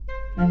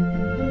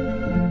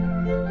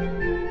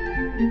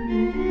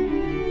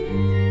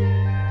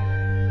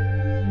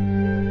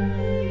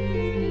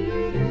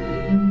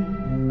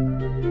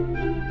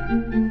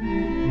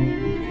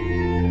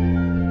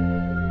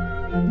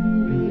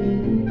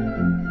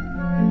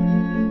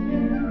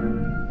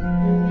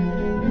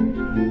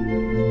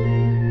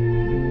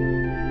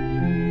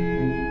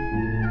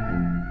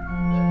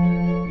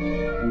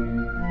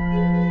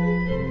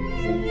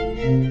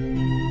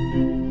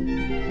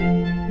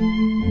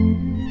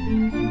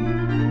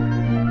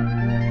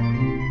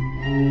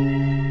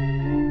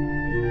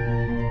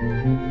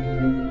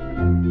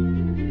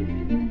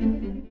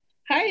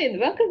Hi, and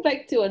welcome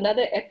back to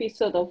another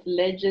episode of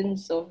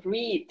Legends of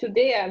Reed.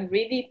 Today, I'm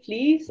really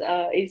pleased.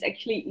 It's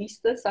actually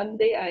Easter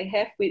Sunday. I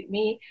have with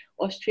me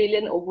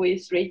Australian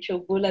oboist Rachel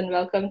Bulan.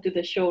 Welcome to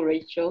the show,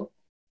 Rachel.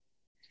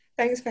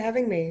 Thanks for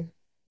having me.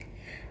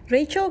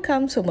 Rachel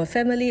comes from a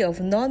family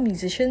of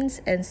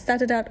non-musicians and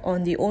started out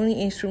on the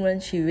only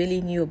instrument she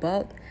really knew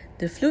about,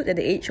 the flute, at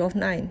the age of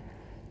 9.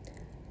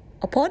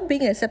 Upon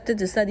being accepted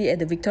to study at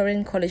the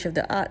Victorian College of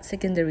the Arts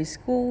Secondary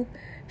School,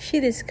 she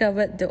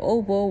discovered the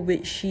oboe,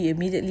 which she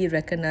immediately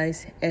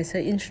recognized as her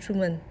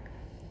instrument.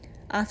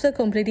 After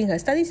completing her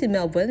studies in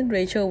Melbourne,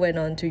 Rachel went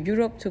on to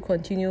Europe to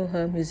continue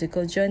her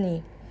musical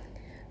journey.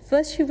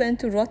 First, she went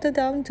to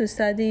Rotterdam to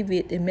study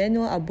with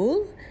Emmanuel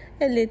Abul,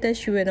 and later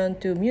she went on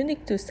to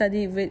Munich to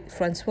study with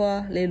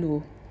Francois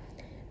Leloux.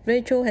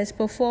 Rachel has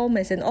performed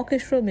as an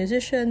orchestral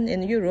musician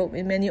in Europe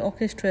in many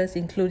orchestras,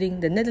 including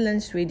the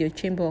Netherlands Radio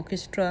Chamber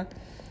Orchestra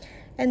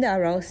and the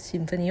Aarhus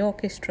Symphony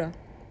Orchestra.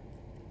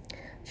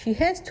 She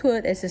has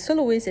toured as a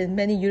soloist in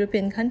many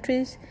European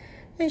countries,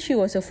 and she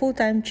was a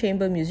full-time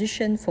chamber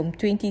musician from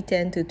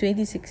 2010 to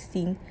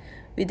 2016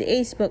 with the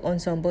Esbjerg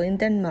Ensemble in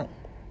Denmark.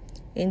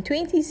 In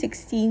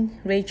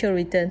 2016, Rachel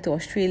returned to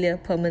Australia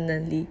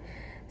permanently.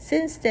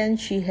 Since then,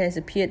 she has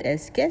appeared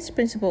as guest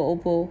principal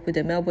oboe with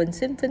the Melbourne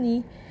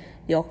Symphony,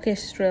 the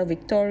Orchestra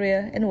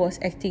Victoria, and was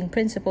acting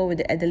principal with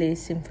the Adelaide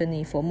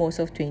Symphony for most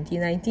of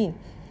 2019.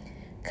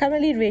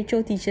 Currently,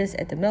 Rachel teaches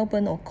at the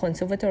Melbourne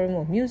Conservatorium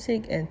of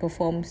Music and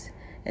performs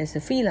as a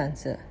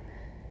freelancer.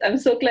 I'm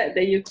so glad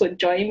that you could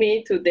join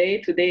me today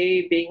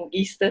being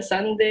Easter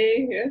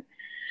Sunday. Yeah?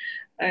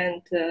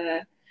 And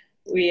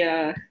we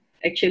are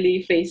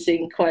actually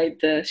facing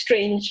quite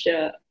strange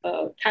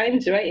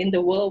times, right, in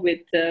the world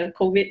with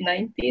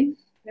COVID-19.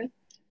 Yeah?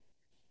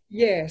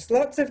 Yes,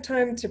 lots of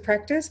time to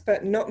practice,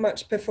 but not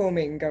much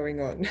performing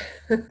going on.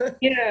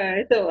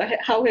 Yeah, so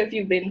how have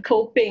you been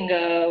coping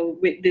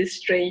with this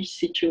strange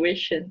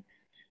situation?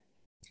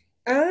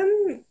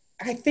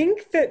 I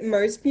think that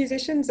most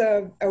musicians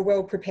are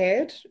well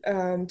prepared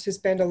to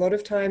spend a lot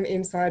of time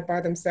inside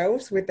by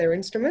themselves with their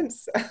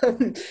instruments.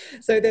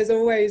 So there's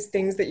always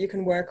things that you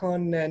can work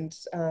on, and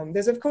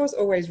there's of course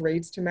always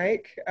reeds to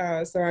make.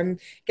 So I'm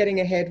getting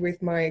ahead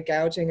with my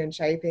gouging and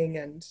shaping,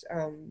 and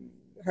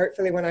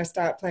hopefully when I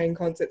start playing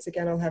concerts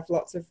again, I'll have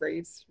lots of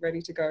reeds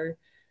ready to go.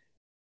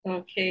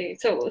 Okay,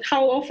 so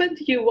how often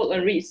do you work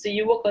on reeds? Do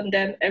you work on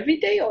them every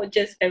day or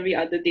just every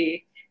other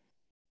day?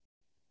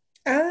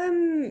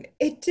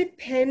 It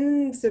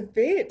depends a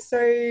bit.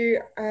 So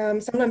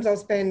sometimes I'll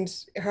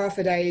spend half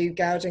a day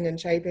gouging and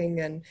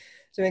shaping and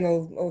doing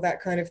all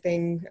that kind of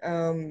thing,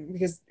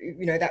 because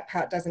that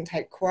part doesn't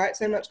take quite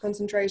so much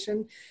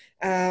concentration.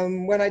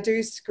 When I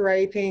do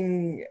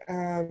scraping,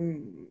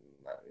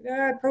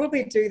 I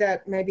probably do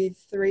that maybe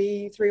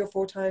three or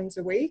four times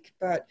a week,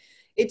 but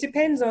it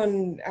depends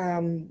on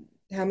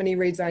how many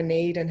reeds I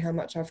need and how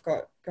much I've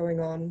got going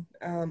on.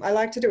 I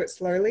like to do it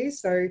slowly,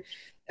 so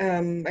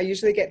I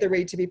usually get the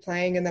reed to be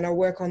playing, and then I'll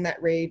work on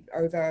that reed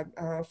over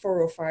 4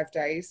 or 5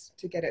 days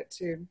to get it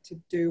to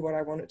do what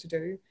I want it to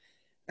do.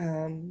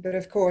 But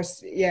of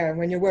course, yeah,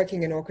 when you're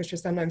working in orchestra,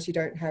 sometimes you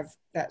don't have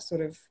that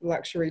sort of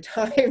luxury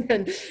time,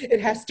 and it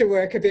has to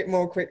work a bit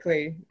more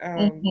quickly.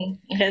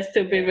 It has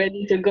to be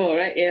ready to go,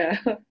 right? Yeah.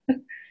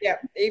 Yeah,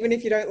 even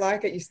if you don't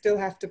like it, you still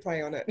have to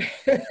play on it.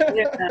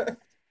 Yeah.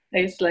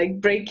 It's like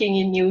breaking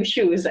in new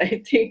shoes,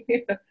 I think.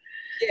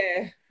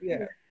 Yeah.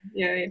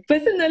 Yeah.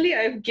 Personally,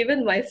 I've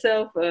given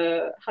myself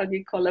a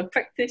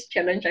practice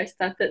challenge. I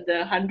started the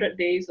 100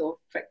 days of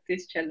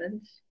practice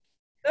challenge.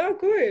 Oh,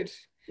 good.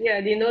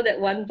 Yeah, do you know that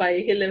one by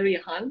Hilary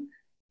Hahn?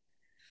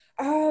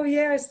 Oh,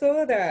 yeah, I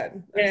saw that.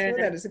 Yeah.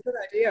 It's a good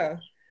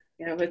idea.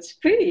 Yeah, but it's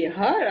pretty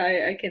hard,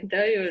 I can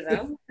tell you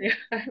now. Yeah,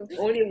 I'm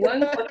only one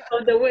quarter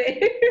of the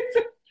way.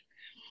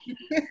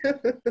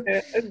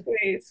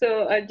 Okay,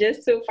 so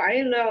just to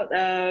find out,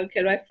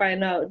 can I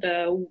find out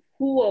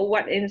who or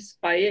what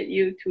inspired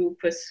you to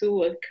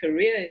pursue a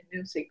career in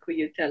music? Could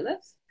you tell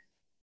us?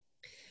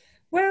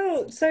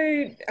 Well, so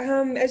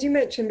as you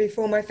mentioned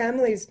before, my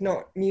family's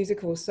not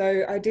musical,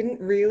 so I didn't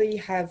really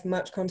have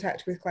much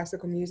contact with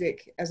classical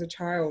music as a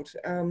child.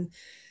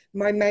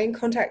 My main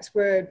contacts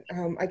were,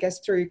 I guess,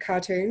 through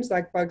cartoons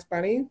like Bugs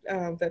Bunny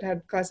that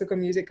had classical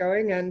music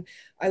going, and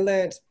I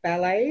learnt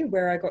ballet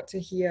where I got to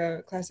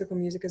hear classical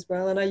music as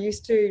well. And I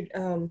used to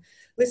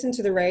listen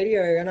to the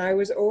radio, and I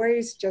was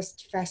always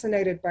just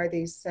fascinated by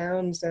these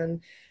sounds,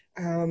 and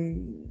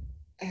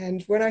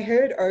and when I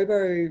heard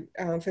oboe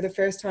for the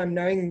first time,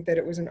 knowing that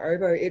it was an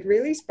oboe, it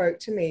really spoke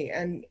to me.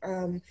 And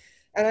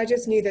I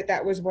just knew that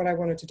that was what I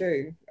wanted to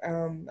do.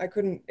 I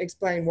couldn't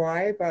explain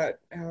why, but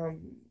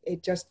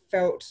it just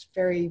felt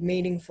very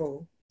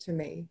meaningful to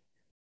me.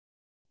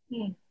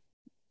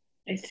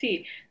 I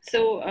see.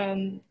 So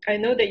I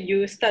know that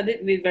you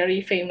studied with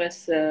very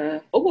famous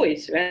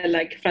oboists, right?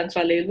 Like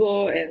Francois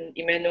Leleux and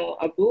Emmanuel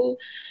Abul.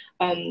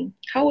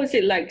 How was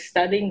it like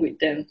studying with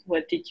them?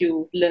 What did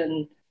you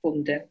learn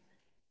from them?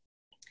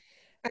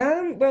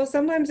 Well,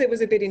 sometimes it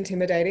was a bit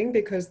intimidating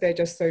because they're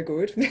just so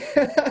good.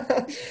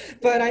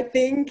 But I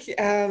think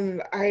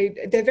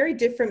they're very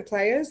different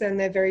players and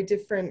they're very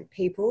different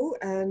people.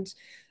 And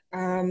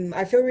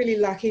I feel really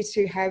lucky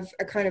to have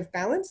a kind of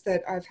balance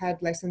that I've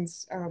had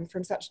lessons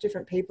from such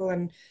different people.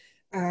 And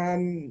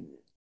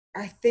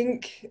I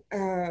think,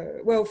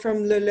 well,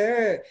 from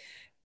Leleux,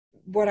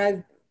 what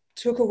I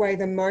took away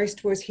the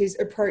most was his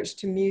approach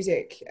to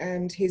music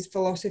and his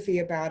philosophy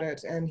about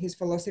it and his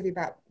philosophy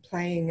about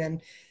playing.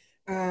 And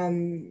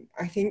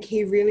I think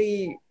he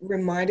really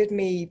reminded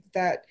me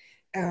that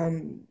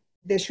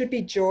there should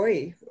be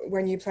joy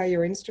when you play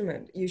your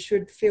instrument. You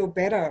should feel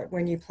better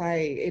when you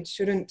play. It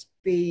shouldn't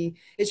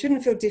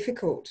feel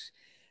difficult.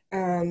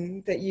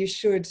 That you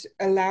should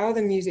allow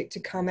the music to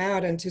come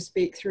out and to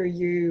speak through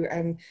you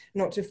and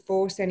not to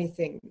force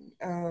anything.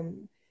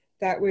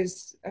 That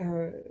was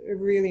a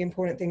really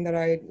important thing that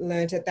I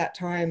learned at that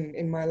time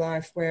in my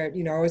life where,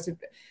 you know, I was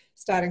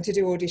starting to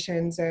do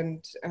auditions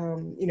and,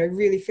 you know,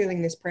 really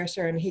feeling this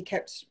pressure. And he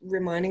kept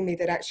reminding me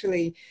that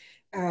actually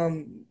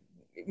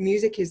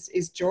music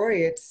is joy,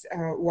 it's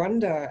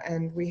wonder,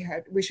 and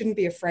we shouldn't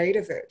be afraid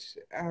of it.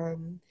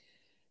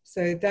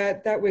 So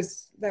that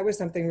was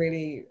something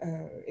really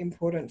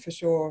important for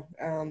sure,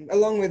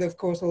 along with, of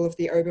course, all of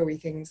the oboe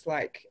things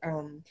like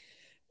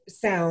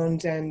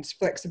sound and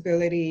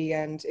flexibility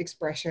and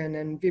expression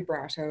and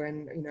vibrato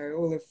and, you know,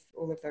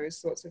 all of those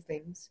sorts of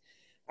things.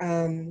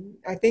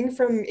 I think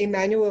from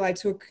Emmanuel, I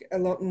took a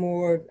lot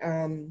more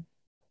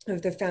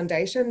of the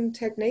foundation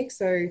technique.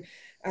 So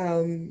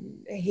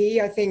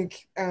he, I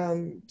think,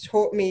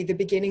 taught me the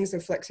beginnings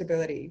of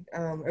flexibility,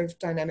 of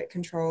dynamic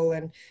control,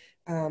 and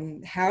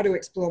how to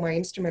explore my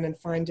instrument and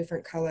find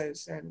different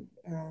colors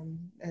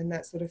and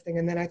that sort of thing.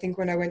 And then I think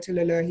when I went to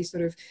Leleux, he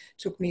sort of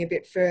took me a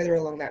bit further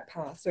along that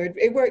path. So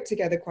it worked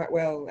together quite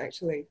well,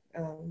 actually,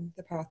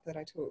 the path that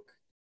I took.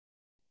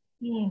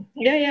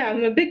 Yeah,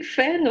 I'm a big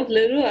fan of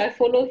Leleux. I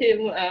follow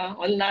him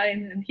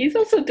online, and he's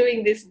also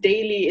doing this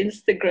daily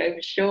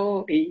Instagram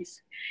show.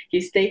 He's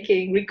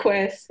taking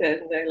requests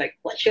and like,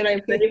 what should I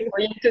play for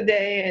you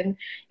today? And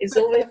it's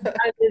always done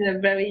in a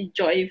very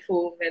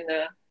joyful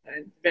manner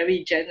and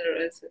very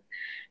generous.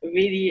 I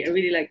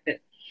really like that.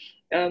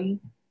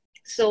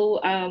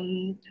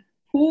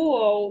 Who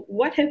or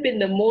what have been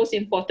the most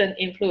important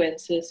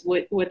influences?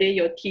 Were they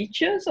your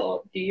teachers,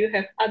 or do you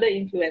have other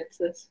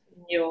influences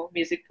in your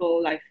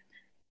musical life?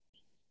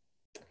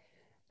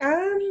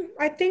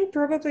 I think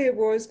probably it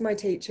was my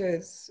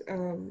teachers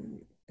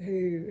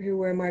who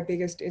were my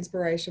biggest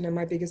inspiration and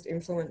my biggest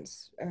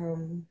influence.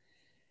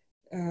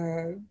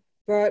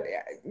 But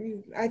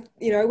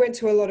I went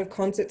to a lot of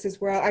concerts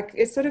as well.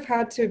 It's sort of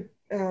hard to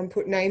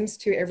put names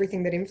to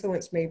everything that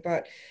influenced me.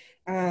 But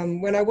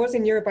when I was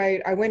in Europe,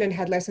 I went and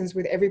had lessons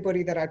with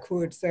everybody that I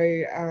could. So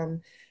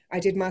I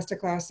did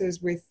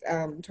masterclasses with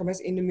Thomas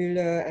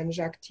Indemüller and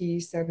Jacques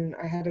Thies, and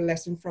I had a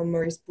lesson from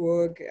Maurice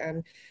Bourg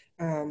and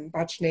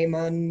Bart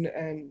Schneemann.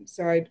 And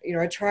so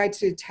I tried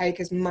to take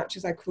as much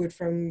as I could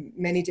from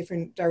many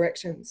different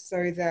directions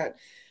so that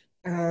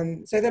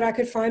I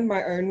could find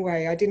my own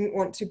way. I didn't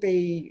want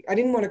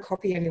to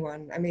copy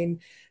anyone. I mean,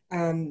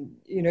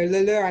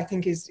 Leleux, I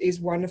think is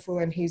wonderful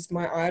and he's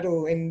my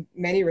idol in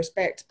many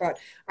respects, but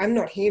I'm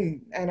not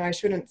him and I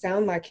shouldn't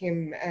sound like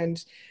him.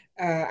 And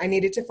I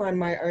needed to find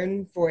my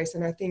own voice.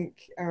 And I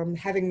think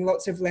having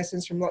lots of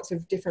lessons from lots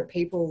of different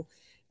people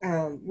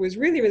was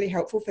really, really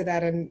helpful for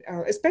that. And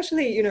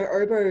especially,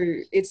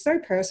 oboe, it's so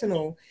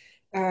personal.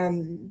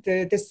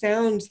 The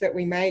sound that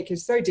we make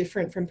is so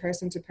different from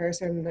person to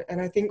person.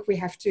 And I think we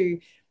have to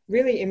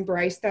really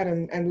embrace that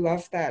and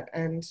love that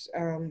and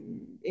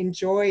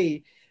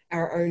enjoy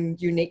our own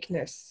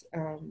uniqueness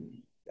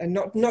and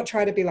not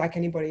try to be like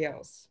anybody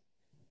else.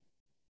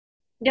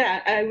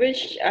 Yeah, I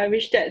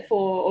wish that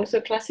for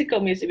also classical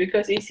music,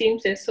 because it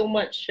seems there's so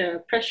much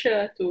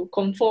pressure to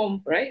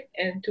conform, right,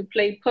 and to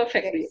play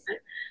perfectly. Yes. Right?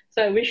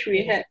 So I wish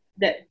we had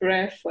that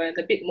breadth and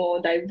a bit more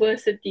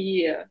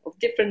diversity of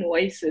different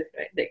voices,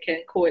 right, that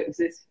can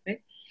coexist.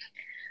 Right?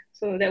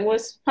 So that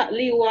was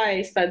partly why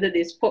I started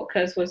this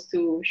podcast, was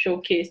to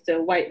showcase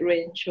the wide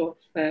range of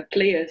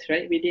players,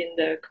 right, within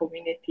the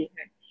community.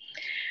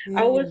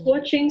 Right? I was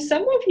watching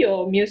some of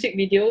your music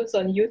videos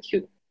on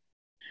YouTube.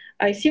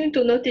 I seem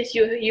to notice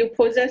you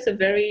possess a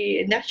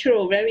very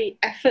natural, very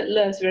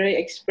effortless, very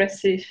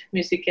expressive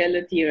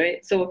musicality,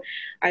 right? So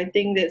I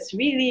think that's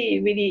really,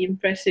 really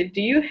impressive.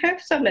 Do you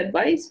have some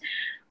advice?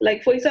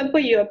 Like, for example,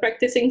 you're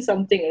practicing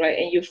something, right,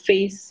 and you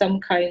face some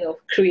kind of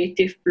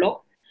creative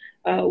block.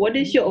 What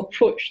is your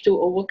approach to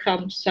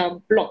overcome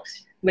some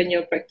blocks when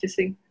you're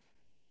practicing?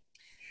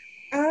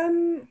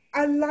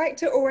 I like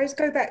to always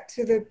go back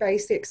to the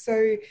basics.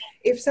 So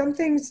if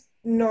something's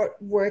not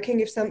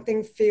working, if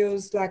something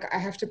feels like I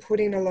have to put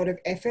in a lot of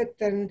effort,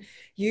 then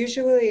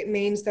usually it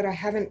means that I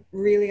haven't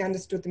really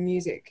understood the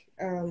music.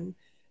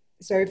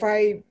 So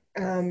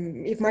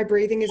if my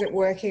breathing isn't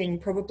working,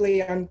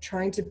 probably I'm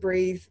trying to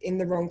breathe in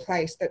the wrong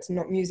place that's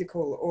not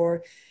musical.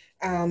 Or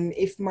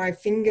if my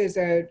fingers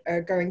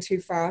are going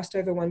too fast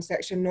over one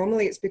section,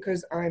 normally it's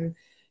because I'm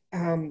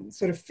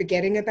sort of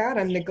forgetting about,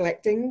 I'm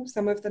neglecting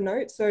some of the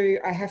notes. So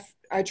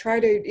I try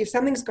to, if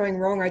something's going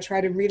wrong, I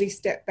try to really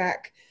step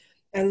back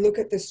and look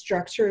at the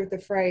structure of the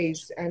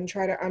phrase and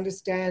try to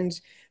understand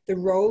the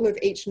role of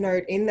each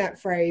note in that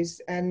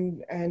phrase,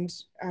 and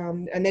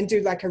then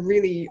do like a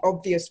really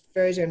obvious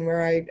version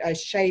where I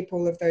shape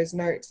all of those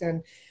notes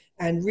and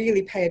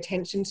really pay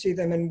attention to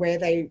them and where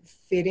they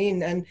fit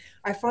in. And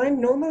I find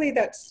normally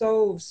that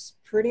solves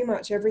pretty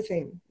much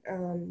everything.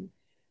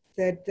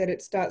 That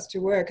it starts to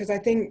work, because I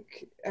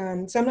think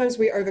sometimes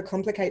we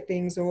overcomplicate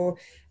things, or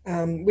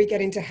we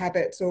get into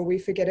habits, or we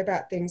forget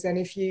about things. And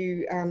if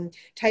you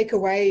take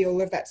away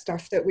all of that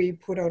stuff that we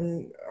put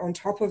on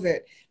top of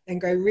it and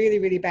go really,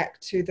 really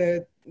back to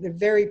the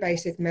very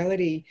basic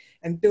melody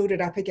and build it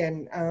up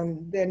again,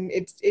 then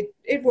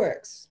it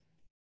works.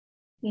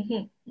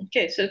 Mm-hmm.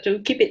 Okay, so to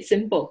keep it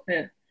simple,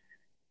 yeah,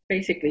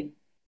 basically,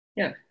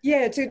 yeah.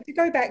 Yeah, to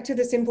go back to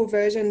the simple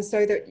version,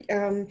 so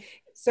that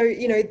so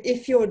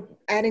if you're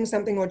adding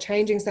something or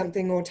changing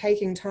something or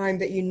taking time,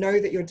 that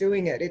that you're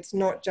doing it. It's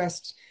not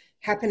just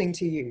happening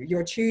to you.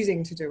 You're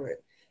choosing to do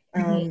it.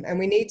 Mm-hmm. And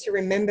we need to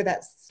remember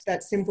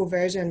that simple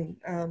version,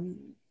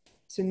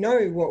 to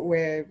know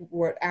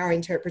what our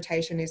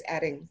interpretation is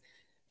adding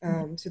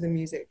to the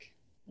music.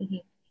 Mm-hmm.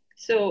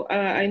 So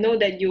I know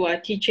that you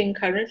are teaching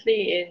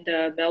currently in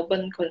the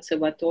Melbourne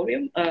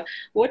Conservatorium.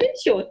 What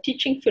is your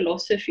teaching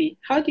philosophy?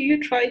 How do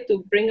you try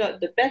to bring out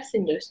the best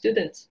in your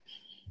students?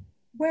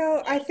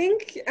 Well, I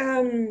think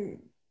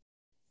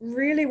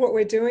really what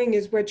we're doing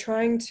is we're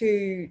trying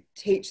to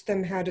teach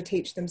them how to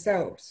teach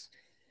themselves.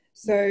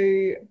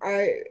 So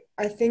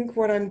I think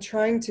what I'm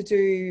trying to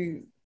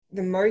do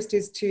the most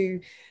is to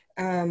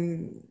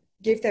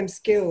give them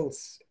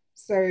skills,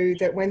 so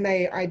that when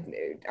they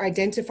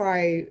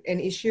identify an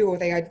issue, or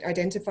they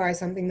identify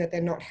something that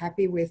they're not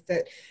happy with,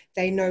 that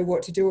they know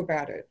what to do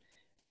about it,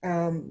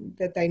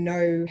 that they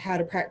know how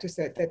to practice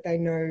it, that they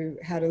know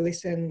how to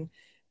listen,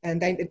 and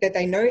that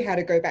they know how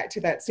to go back to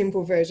that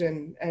simple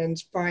version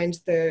and find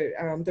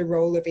the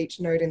role of each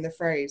note in the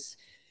phrase.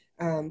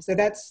 So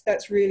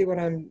that's really what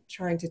I'm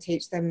trying to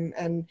teach them,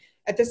 and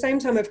at the same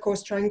time, of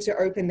course, trying to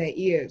open their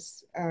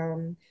ears,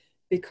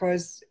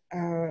 because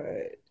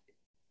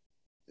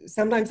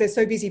sometimes they're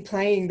so busy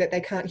playing that they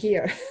can't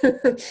hear.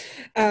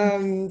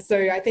 So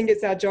I think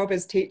it's our job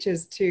as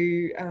teachers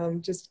to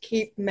just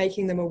keep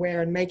making them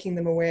aware and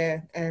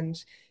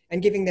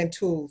giving them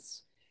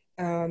tools,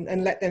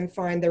 and let them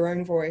find their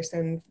own voice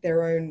and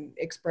their own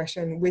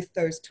expression with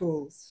those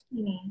tools.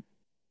 Mm.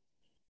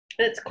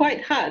 It's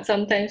quite hard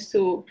sometimes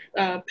to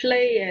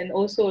play and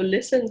also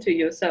listen to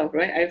yourself,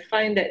 right? I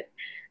find that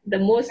the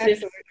most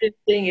difficult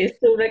thing is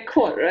to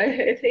record,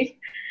 right? I think.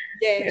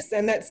 Yes,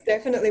 and that's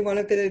definitely one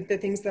of the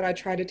things that I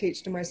try to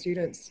teach to my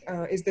students,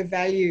 is the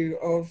value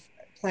of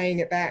playing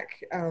it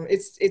back.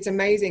 It's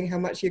amazing how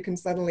much you can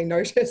suddenly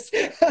notice,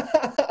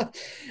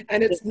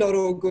 and it's not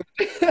all good.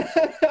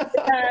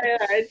 Yeah,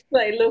 it's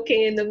like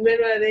looking in the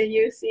mirror, then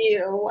you see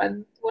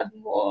one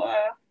more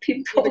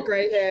pimple. The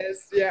grey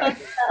hairs, yeah.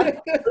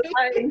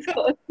 Lines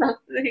or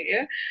something,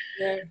 yeah.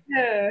 Yeah.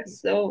 Yeah.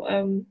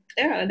 So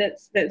yeah,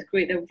 that's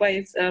great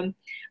advice.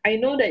 I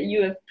know that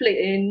you have played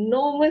an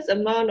enormous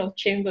amount of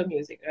chamber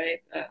music,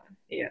 right?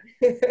 Yeah.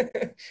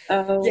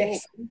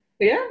 Yes.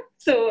 Yeah.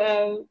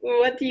 So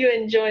what do you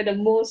enjoy the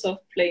most of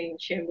playing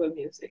chamber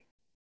music?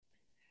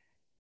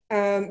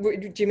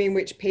 Do you mean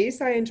which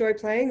piece I enjoy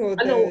playing, or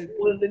I know.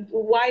 the?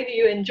 Why do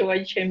you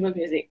enjoy chamber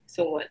music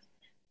so much?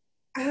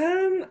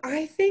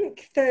 I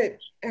think that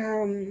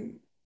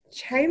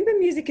chamber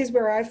music is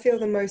where I feel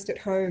the most at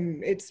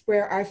home. It's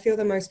where I feel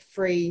the most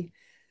free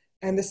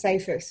and the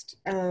safest.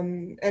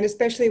 And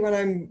especially when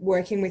I'm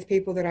working with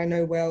people that I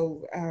know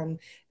well,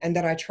 and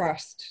that I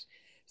trust.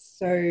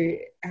 So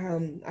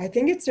I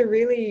think it's a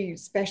really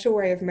special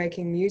way of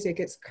making music.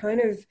 It's kind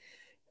of,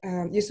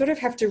 you sort of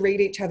have to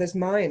read each other's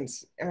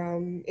minds,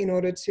 in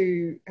order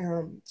to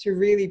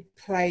really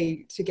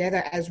play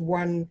together as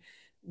one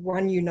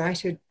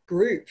united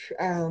group.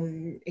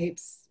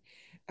 It's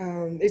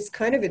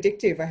kind of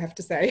addictive, I have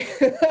to say,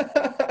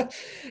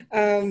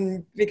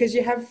 because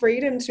you have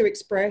freedom to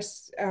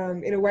express,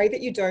 in a way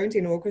that you don't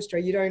in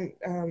orchestra. You don't,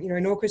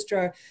 in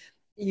orchestra,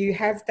 you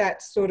have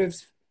that sort of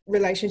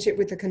relationship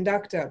with the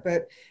conductor,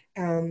 but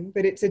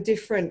it's a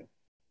different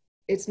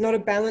it's not a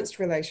balanced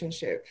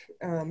relationship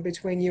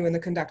between you and the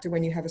conductor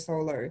when you have a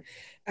solo.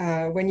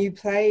 When you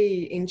play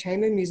in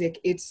chamber music,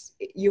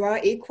 you are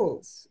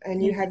equals,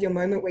 and you have your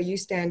moment where you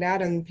stand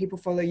out and people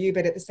follow you,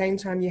 but at the same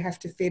time you have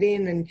to fit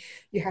in and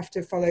you have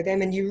to follow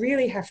them, and you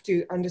really have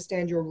to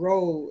understand your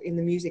role in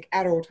the music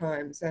at all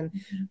times, and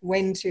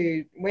when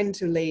to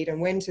lead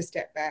and when to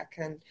step back.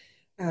 And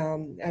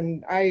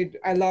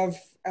I love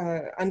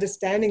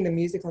understanding the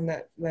music on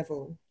that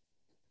level.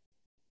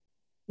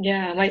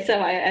 Yeah,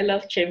 myself, I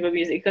love chamber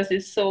music because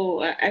it's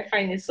so, I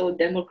find it so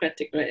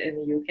democratic, right?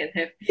 And you can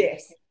have,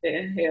 Yes.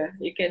 yeah,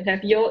 you can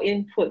have your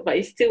input, but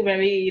it's still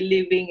very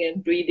living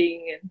and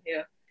breathing, and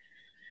yeah.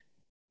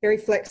 Very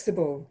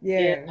flexible,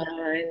 yeah.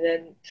 And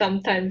then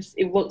sometimes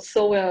it works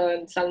so well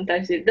and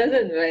sometimes it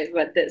doesn't, right?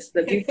 But that's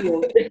the beauty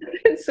of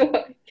it. So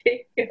I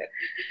think,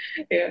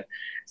 yeah.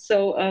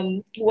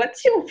 So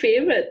what's your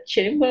favorite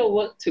chamber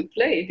work to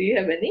play? Do you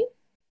have any?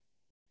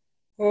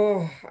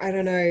 Oh, I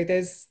don't know.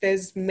 There's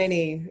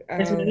many.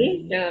 There's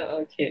many? Yeah,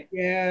 okay.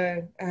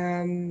 Yeah,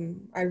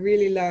 I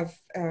really love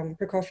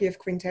Prokofiev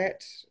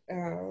Quintet,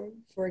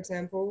 for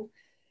example.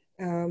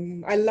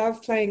 I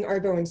love playing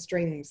oboe and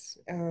strings.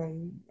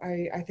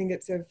 I think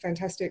it's a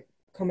fantastic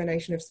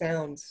combination of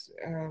sounds.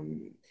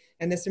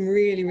 And there's some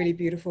really, really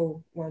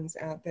beautiful ones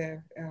out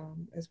there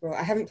as well.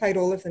 I haven't played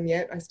all of them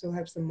yet. I still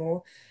have some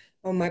more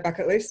on my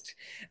bucket list.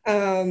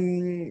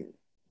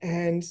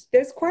 And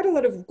there's quite a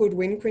lot of good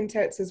wind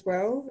quintets as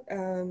well.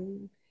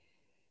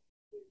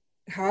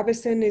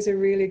 Harbison is a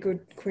really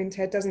good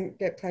quintet. Doesn't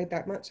get played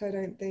that much, I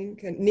don't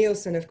think. And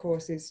Nielsen, of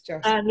course, is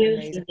just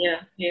amazing.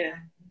 Yeah.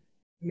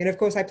 I mean, of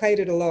course, I played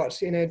it a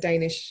lot in a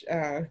Danish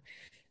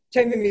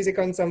chamber music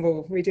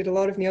ensemble. We did a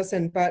lot of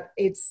Nielsen, but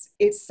it's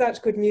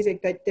such good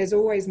music that there's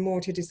always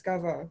more to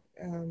discover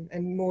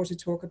and more to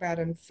talk about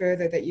and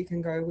further that you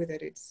can go with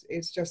it.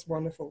 It's just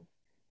wonderful.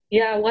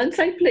 Yeah, once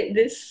I played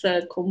this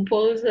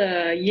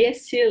composer,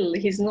 Yesil.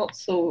 He's not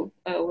so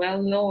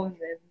well known,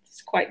 and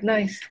it's quite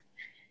nice.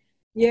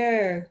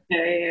 Yeah.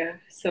 Yeah.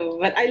 So,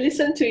 but I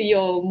listened to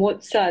your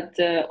Mozart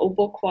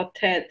oboe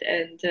quartet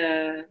and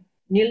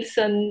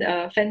Nielsen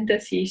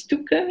Fantasy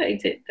Stuka.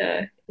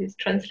 Is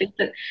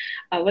translated.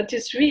 What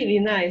is really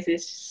nice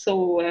is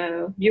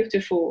so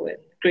beautiful and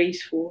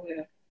graceful.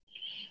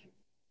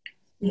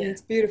 Yeah,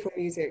 it's beautiful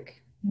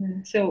music.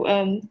 So,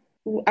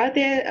 are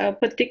there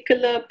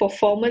particular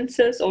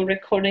performances or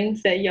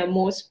recordings that you're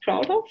most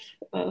proud of?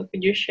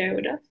 Could you share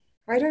with us?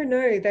 I don't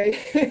know.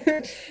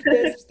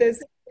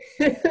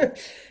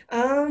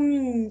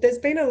 There's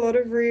been a lot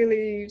of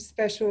really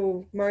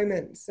special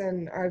moments,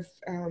 and I've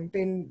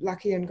been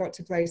lucky and got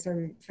to play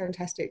some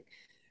fantastic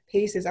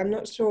pieces. I'm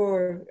not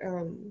sure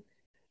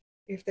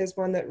if there's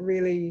one that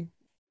really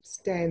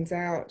stands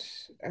out.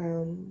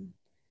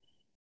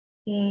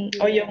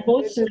 Or your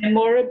most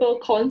memorable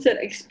concert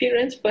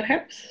experience,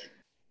 perhaps?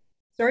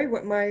 Sorry,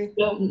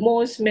 your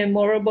most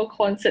memorable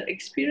concert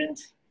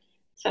experience?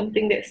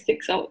 Something that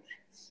sticks out?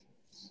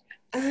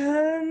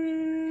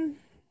 I'm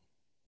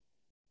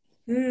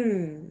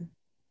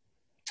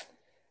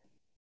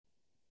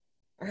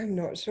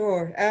not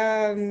sure.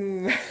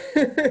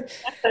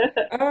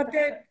 Oh,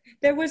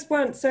 there was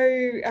one. So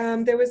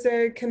there was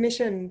a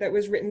commission that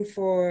was written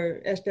for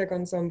Esbjerg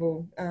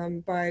Ensemble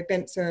by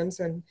Bent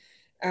Sørensen,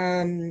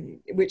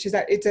 which is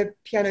it's a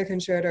piano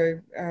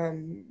concerto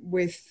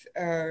with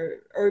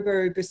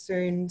oboe,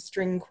 bassoon,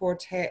 string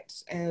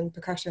quartet, and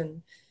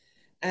percussion.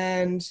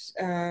 And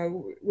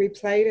we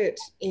played it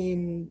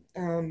in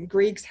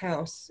Grieg's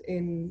house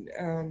in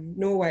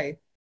Norway.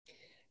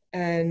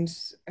 And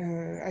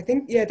I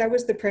think, yeah, that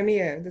was the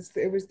premiere.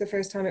 It was the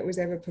first time it was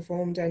ever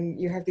performed, and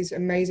you have this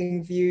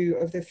amazing view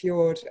of the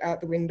fjord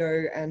out the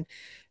window, and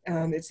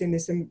it's in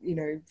this,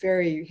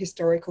 very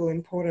historical,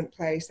 important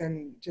place,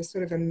 and just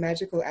sort of a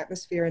magical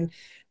atmosphere. And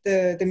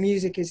the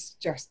music is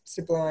just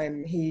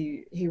sublime.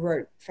 He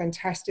wrote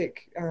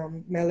fantastic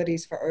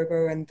melodies for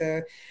oboe, and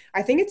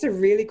I think it's a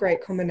really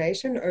great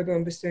combination, oboe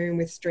and bassoon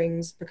with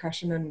strings,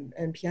 percussion,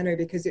 and piano,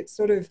 because it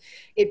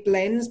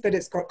blends, but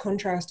it's got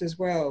contrast as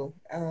well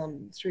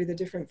through the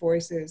different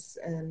voices.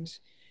 And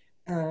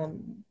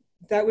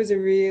that was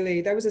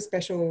a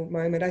special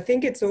moment. I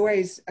think it's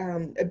always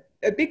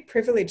a big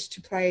privilege to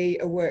play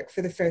a work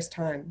for the first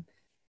time,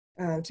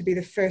 to be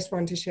the first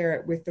one to share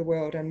it with the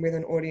world and with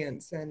an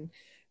audience. And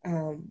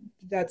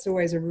that's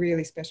always a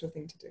really special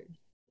thing to do.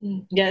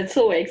 Yeah, it's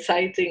so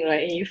exciting,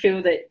 right? You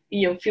feel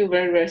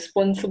very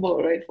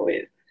responsible, right, for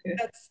it. Yeah.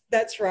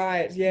 That's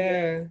right.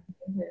 Yeah.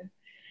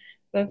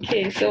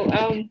 Okay, so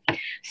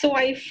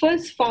I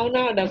first found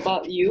out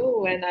about you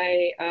when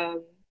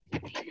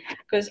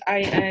because I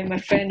am a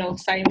friend of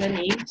Simon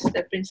Eames,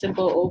 the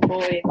principal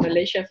oboe in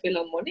Malaysia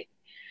Philharmonic.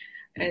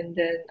 And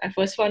then I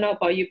first found out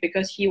about you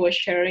because he was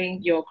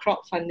sharing your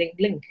crowdfunding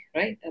link,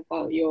 right,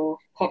 about your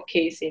court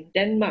case in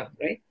Denmark,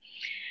 right?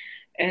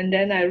 And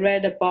then I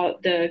read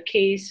about the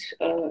case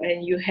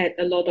and you had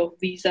a lot of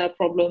visa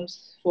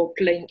problems for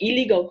playing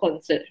illegal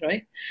concerts,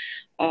 right?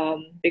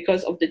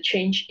 Because of the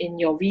change in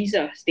your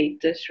visa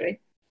status, right?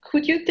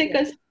 Could you take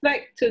us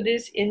back to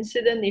this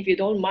incident, if you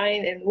don't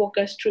mind, and walk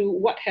us through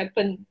what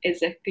happened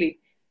exactly?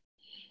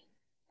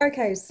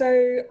 Okay,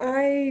 so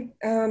I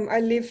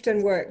lived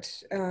and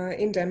worked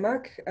in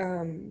Denmark,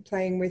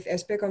 playing with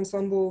Esbjerg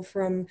Ensemble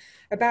from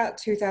about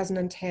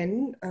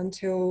 2010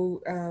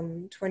 until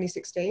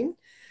 2016,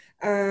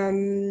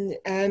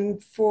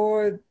 and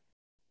from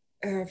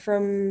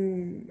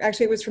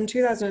actually it was from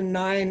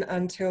 2009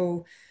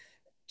 until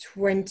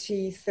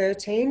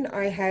 2013.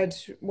 I had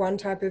one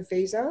type of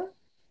visa.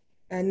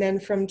 And then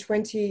from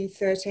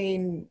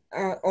 2013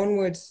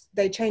 onwards,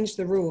 they changed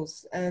the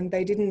rules and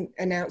they didn't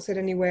announce it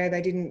anywhere.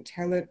 They didn't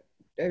tell it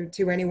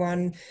to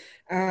anyone.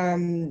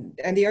 And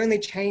the only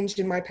change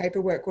in my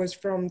paperwork was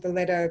from the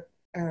letter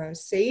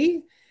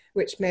C,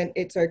 which meant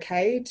it's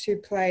okay to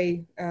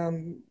play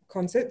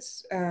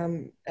concerts,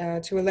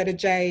 to a letter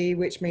J,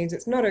 which means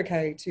it's not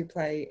okay to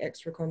play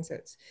extra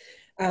concerts.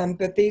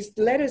 But these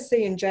letters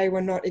C and J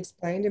were not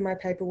explained in my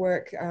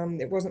paperwork.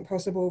 It wasn't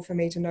possible for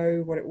me to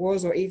know what it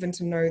was or even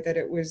to know that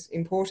it was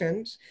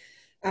important.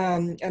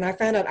 And I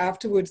found out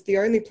afterwards, the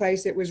only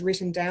place it was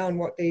written down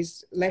what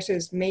these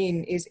letters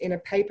mean is in a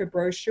paper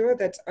brochure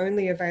that's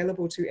only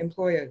available to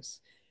employers.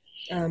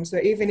 So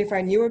even if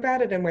I knew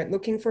about it and went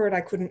looking for it,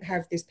 I couldn't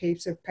have this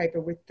piece of paper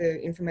with the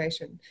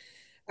information.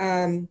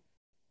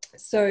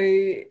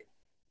 So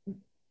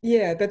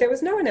yeah, but there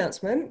was no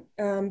announcement,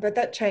 but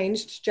that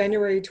changed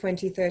January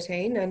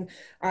 2013, and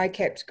I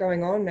kept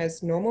going on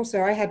as normal.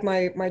 So I had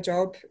my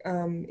job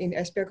in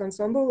Esbjerg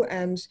Ensemble,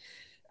 and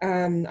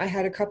I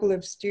had a couple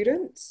of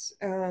students,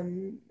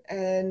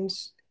 and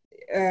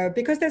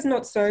because there's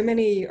not so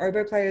many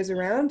oboe players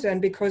around,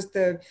 and because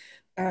the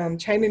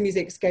chamber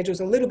music schedule's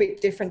a little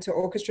bit different to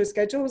orchestra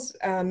schedules,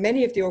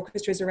 many of the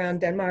orchestras around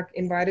Denmark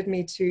invited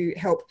me to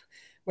help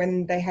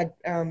when they had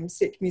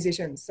sick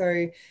musicians.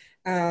 So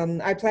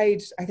I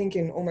played, I think,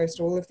 in almost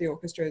all of the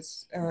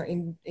orchestras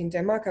in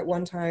Denmark at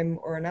one time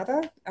or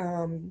another,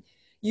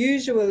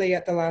 usually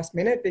at the last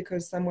minute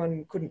because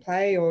someone couldn't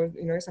play or,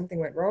 you know, something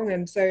went wrong.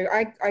 And so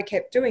I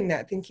kept doing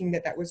that, thinking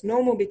that that was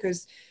normal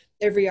because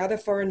every other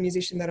foreign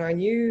musician that I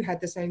knew had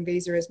the same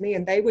visa as me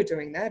and they were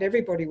doing that.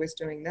 Everybody was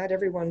doing that.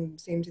 Everyone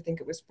seemed to think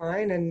it was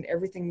fine, and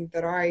everything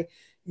that I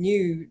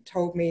knew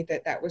told me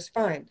that that was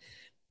fine.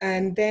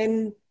 And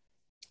then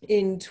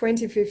in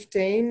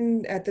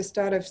 2015, at the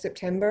start of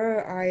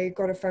September, I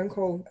got a phone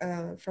call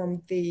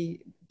from the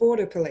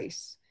border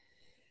police,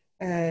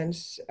 and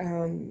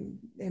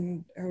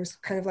I was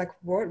kind of like,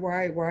 "What?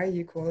 Why are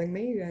you calling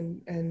me?"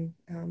 And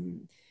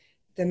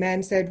the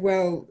man said,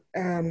 "Well,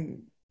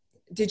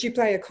 did you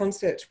play a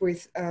concert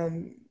with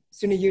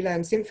Sune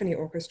Jylland Symphony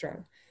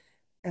Orchestra?"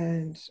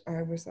 And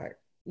I was like,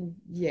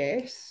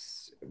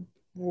 "Yes.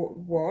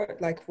 What?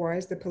 Like, why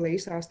is the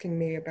police asking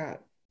me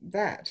about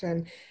that?"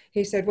 And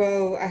he said,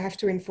 "Well, I have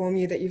to inform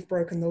you that you've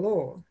broken the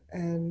law."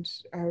 And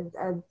I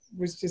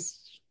was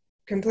just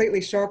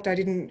completely shocked. I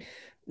didn't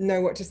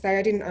know what to say.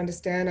 I didn't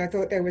understand. I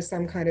thought there was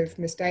some kind of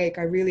mistake.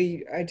 I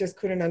just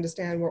couldn't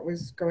understand what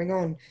was going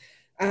on.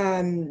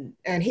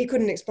 And he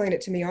couldn't explain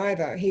it to me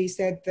either. He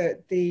said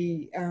that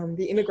the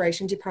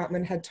immigration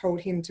department had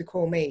told him to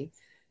call me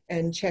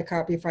and check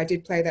up if I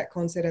did play that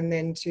concert, and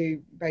then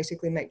to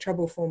basically make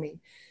trouble for me.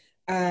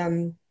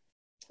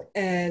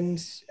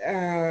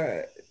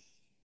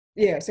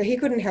 Yeah, so he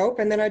couldn't help.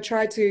 And then I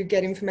tried to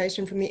get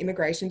information from the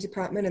immigration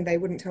department and they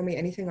wouldn't tell me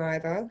anything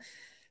either.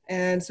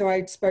 And so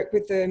I spoke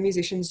with the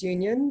musicians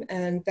union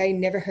and they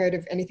never heard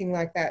of anything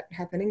like that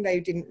happening.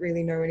 They didn't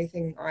really know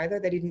anything either.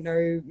 They didn't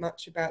know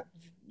much about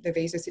the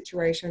visa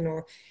situation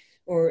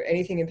or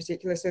anything in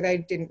particular. So they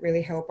didn't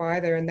really help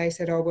either. And they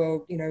said, "Oh,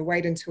 well, you know,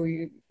 wait until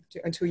you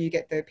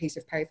get the piece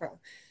of paper."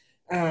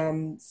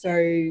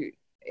 So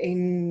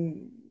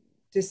in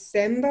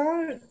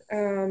December,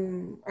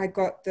 I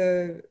got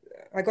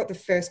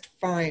the first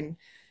fine.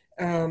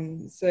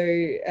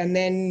 And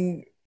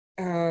then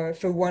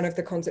for one of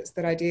the concerts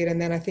that I did,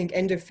 and then I think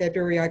end of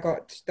February I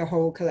got the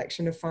whole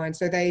collection of fines.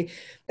 So they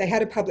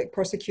had a public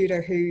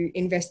prosecutor who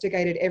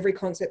investigated every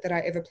concert that I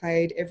ever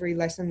played, every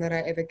lesson that I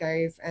ever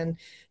gave, and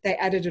they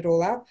added it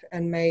all up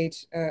and made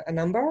a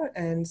number.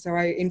 And so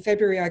in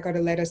February I got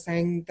a letter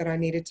saying that I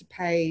needed to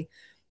pay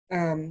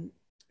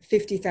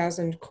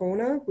 50,000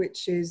 kroner,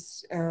 which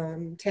is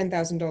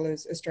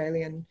 $10,000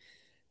 Australian,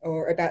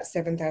 or about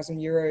 7,000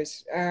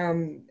 euros.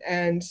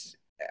 And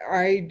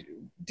I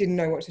didn't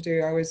know what to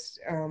do. I was,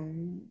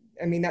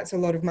 I mean, that's a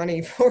lot of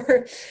money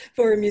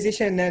for a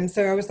musician. And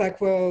so I was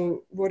like,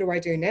 well, what do I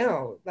do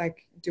now?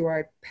 Like, do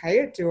I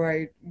pay it?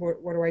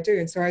 What do I do?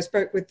 And so I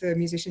spoke with the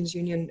musicians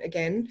union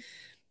again,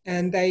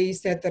 and they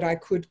said that I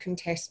could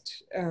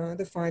contest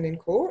the fine in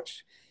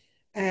court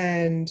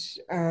and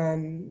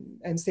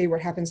see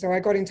what happened. So I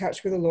got in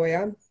touch with a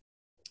lawyer,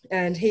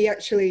 and he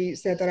actually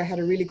said that I had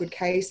a really good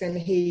case, and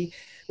he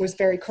was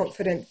very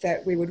confident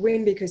that we would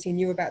win because he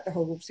knew about the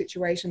whole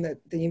situation, that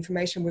the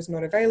information was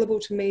not available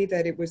to me,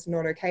 that it was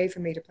not okay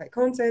for me to play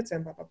concerts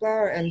and blah, blah,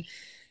 blah.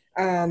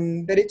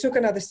 But it took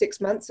another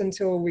 6 months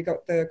until we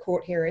got the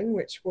court hearing,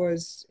 which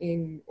was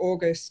in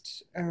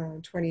August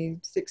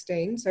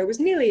 2016. So it was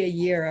nearly a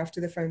year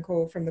after the phone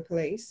call from the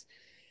police.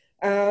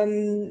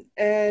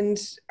 And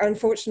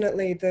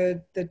unfortunately,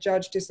 the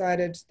judge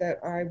decided that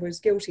I was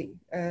guilty,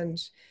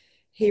 and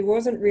he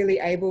wasn't really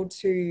able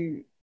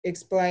to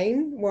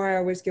explain why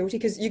I was guilty,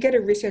 because you get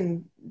a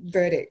written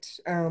verdict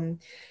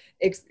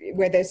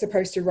where they're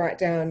supposed to write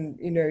down,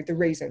 you know, the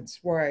reasons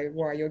why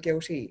you're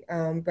guilty.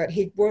 But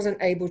he wasn't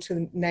able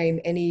to name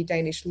any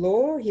Danish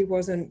law. He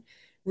wasn't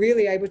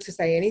really able to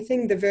say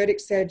anything. The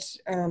verdict said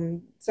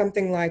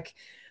something like,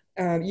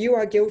 you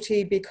are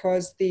guilty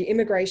because the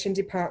immigration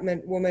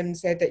department woman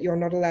said that you're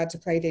not allowed to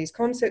play these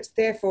concerts,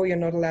 therefore you're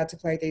not allowed to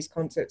play these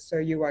concerts, so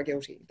you are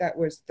guilty. That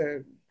was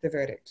the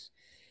verdict.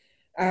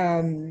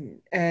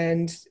 And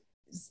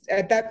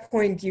at that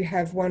point, you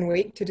have 1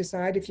 week to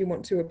decide if you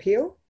want to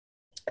appeal.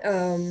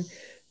 So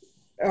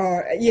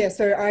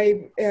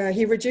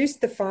he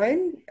reduced the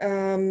fine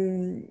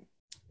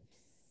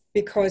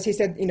because he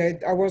said, you know,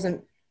 I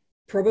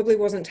probably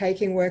wasn't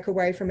taking work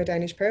away from a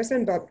Danish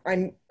person, but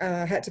I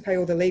had to pay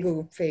all the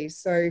legal fees.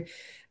 So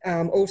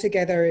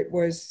altogether it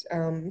was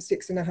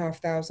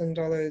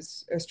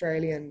 $6,500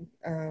 Australian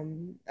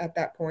at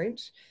that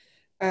point.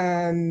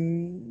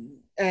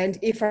 And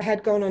if I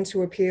had gone on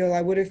to appeal,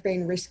 I would have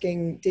been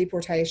risking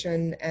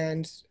deportation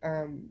and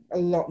a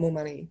lot more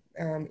money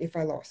if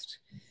I lost.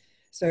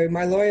 So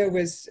my lawyer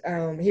was,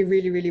 he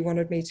really, really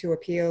wanted me to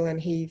appeal, and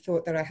he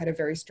thought that I had a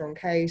very strong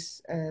case.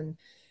 And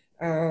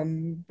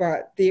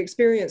but the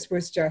experience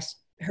was just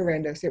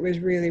horrendous. It was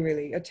really,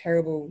 really a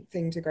terrible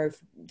thing to go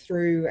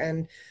through.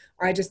 And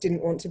I just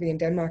didn't want to be in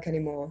Denmark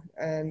anymore.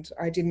 And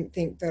I didn't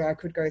think that I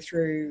could go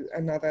through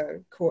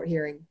another court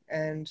hearing.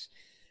 And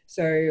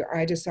so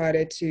I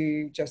decided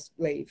to just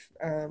leave.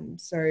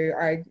 So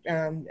I,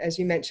 as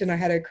you mentioned, I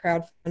had a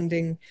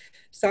crowdfunding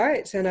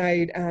site,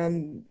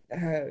 and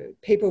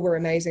people were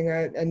amazing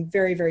and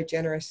very, very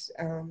generous.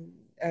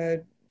 A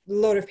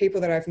lot of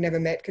people that I've never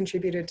met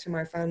contributed to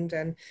my fund,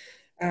 and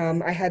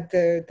I had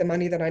the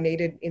money that I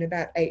needed in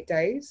about 8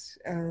 days,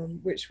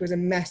 which was a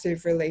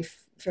massive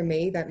relief for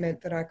me. That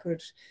meant that I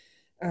could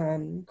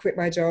quit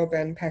my job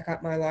and pack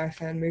up my life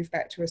and move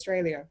back to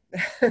Australia.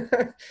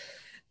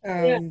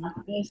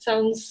 It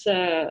sounds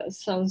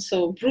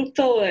so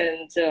brutal,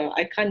 and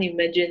I can't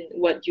imagine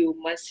what you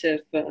must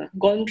have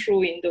gone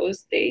through in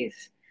those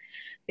days.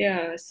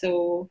 That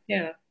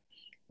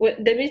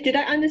means, did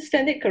I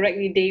understand it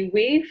correctly? They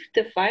waived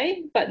the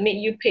fine but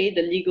made you pay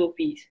the legal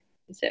fees.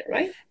 Is that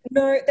right?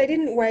 No, they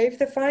didn't waive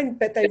the fine,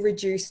 but they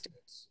reduced it.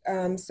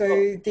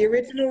 The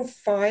original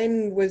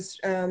fine was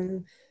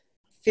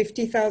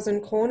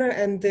 50,000 kroner,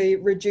 and the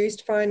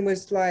reduced fine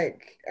was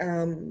like,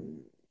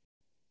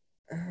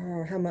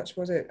 how much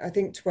was it? I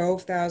think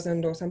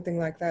 12,000 or something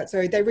like that.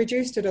 So they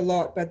reduced it a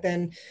lot, but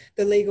then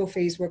the legal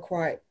fees were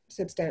quite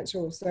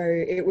substantial. So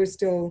it was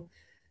still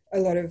a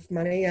lot of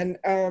money. And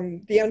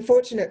the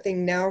unfortunate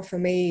thing now for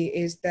me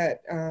is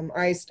that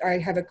I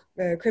have a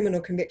criminal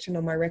conviction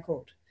on my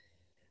record.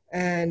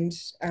 And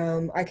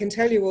I can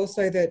tell you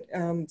also that,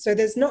 so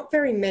there's not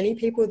very many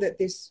people that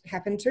this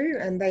happened to,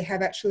 and they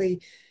have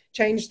actually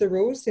changed the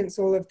rules since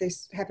all of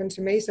this happened to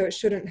me. So it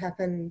shouldn't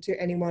happen to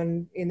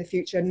anyone in the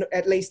future,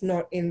 at least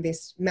not in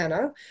this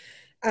manner.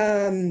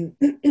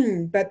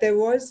 But there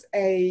was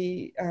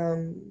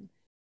an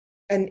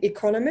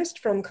economist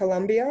from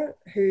Colombia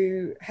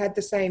who had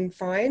the same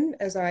fine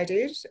as I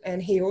did,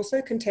 and he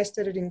also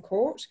contested it in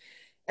court,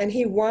 and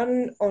he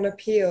won on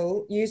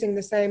appeal using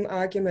the same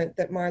argument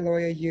that my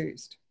lawyer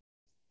used.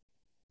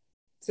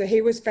 So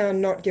he was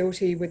found not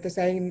guilty with the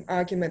same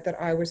argument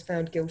that I was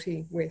found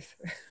guilty with.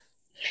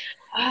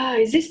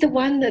 Is this the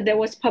one that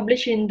was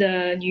published in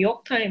the New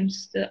York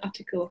Times, the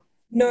article?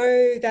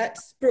 No,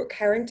 that's Brooke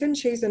Harrington.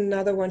 She's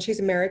another one. She's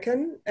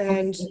American,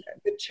 and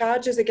the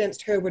charges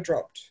against her were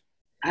dropped.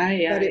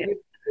 But it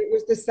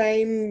was the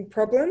same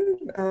problem,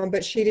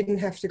 but she didn't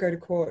have to go to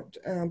court.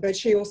 But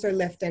she also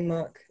left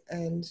Denmark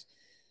and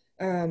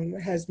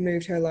has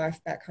moved her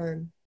life back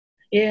home.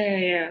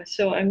 Yeah.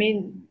 So, I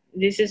mean,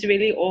 this is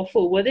really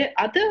awful. Were there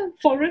other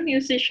foreign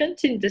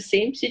musicians in the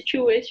same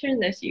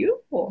situation as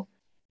you? Or?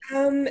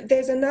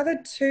 There's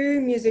another 2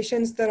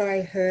 musicians that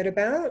I heard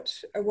about,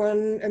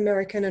 one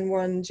American and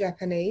one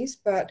Japanese.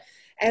 But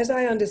as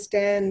I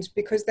understand,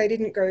 because they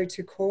didn't go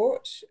to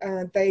court,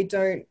 they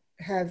don't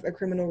have a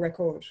criminal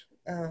record,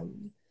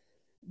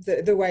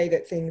 the way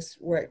that things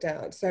worked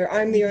out. So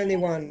I'm the only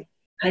one.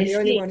 I'm the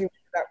only one who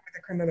ended up with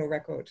a criminal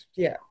record.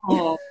 Yeah.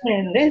 Oh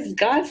man, that's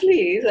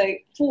ghastly. It's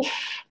like, oof,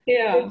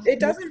 yeah.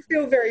 It doesn't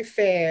feel very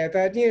fair,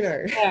 but you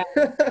know. Yeah,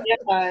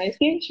 it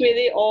seems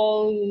really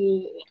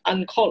all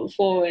uncalled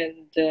for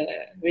and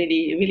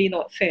really, really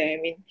not fair.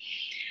 I mean,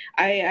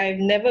 I've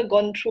never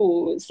gone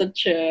through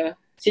such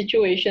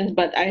situations,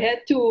 but I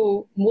had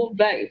to move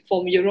back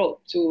from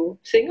Europe to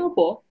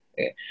Singapore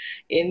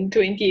in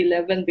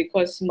 2011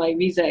 because my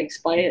visa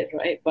expired,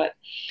 right? But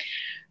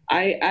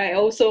I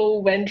also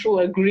went through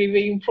a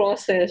grieving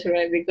process,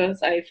 right?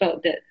 Because I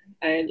felt that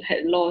I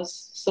had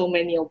lost so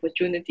many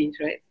opportunities,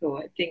 right? So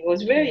I think it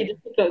was very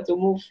difficult to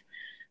move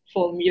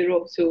from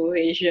Europe to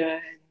Asia,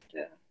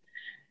 and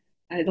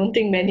I don't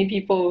think many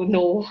people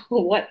know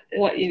what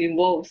it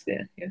involves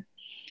there. Yeah.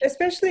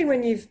 Especially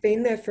when you've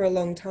been there for a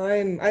long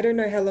time. I don't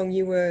know how long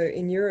you were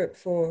in Europe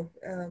for,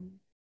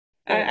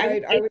 but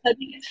I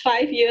studied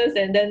 5 years,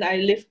 and then I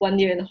lived 1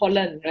 year in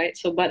Holland, right?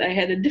 So, but I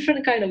had a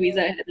different kind of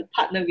visa. I had a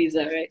partner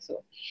visa, right?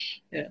 So,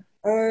 yeah.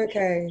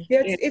 Okay.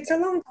 Yeah, Yeah. it's a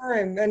long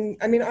time. And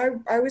I mean,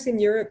 I was in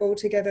Europe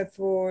altogether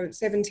for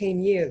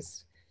 17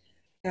 years.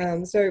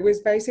 So it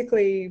was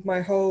basically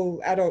my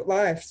whole adult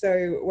life.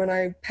 So when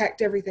I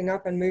packed everything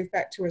up and moved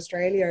back to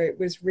Australia, it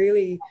was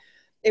really,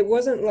 it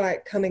wasn't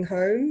like coming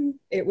home.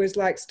 It was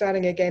like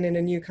starting again in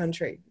a new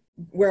country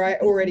where I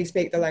already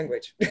speak the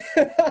language.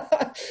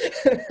 But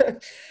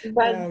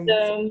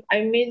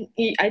I mean,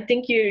 I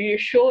think you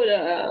showed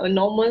an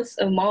enormous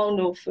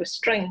amount of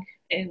strength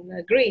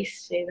and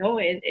grace,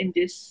 in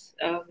this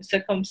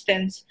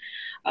circumstance.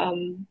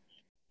 Um,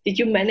 did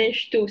you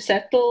manage to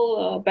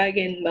settle back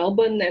in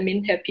Melbourne? I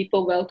mean, have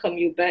people welcome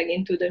you back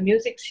into the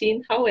music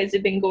scene? How has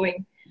it been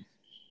going?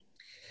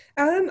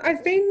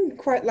 I've been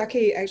quite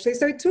lucky actually.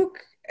 So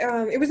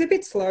it was a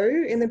bit slow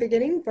in the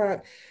beginning,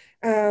 but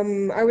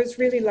I was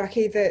really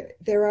lucky that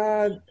there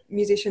are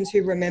musicians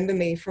who remember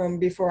me from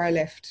before I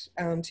left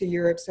to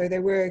Europe. So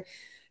there were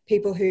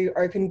people who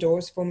opened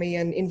doors for me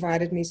and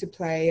invited me to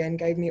play and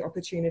gave me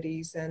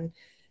opportunities. And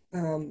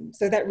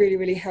so that really,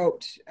 really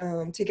helped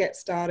to get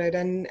started.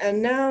 And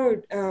now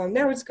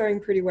it's going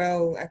pretty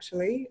well,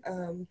 actually.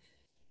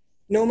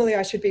 Normally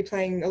I should be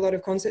playing a lot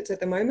of concerts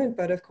at the moment,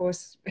 but of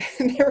course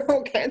they're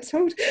all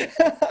cancelled.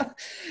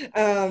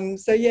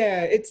 So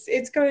yeah,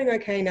 it's going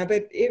okay now,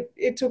 but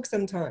it took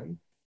some time.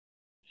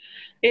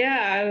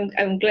 Yeah,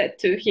 I'm glad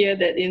to hear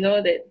that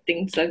that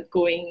things are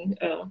going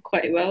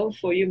quite well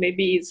for you.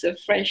 Maybe it's a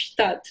fresh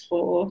start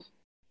for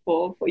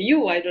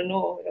you. I don't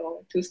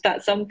know, to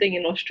start something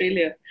in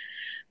Australia.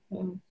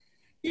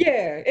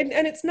 Yeah,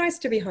 and it's nice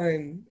to be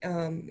home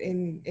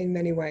in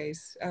many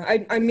ways.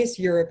 I miss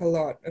Europe a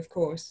lot, of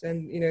course,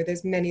 and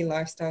there's many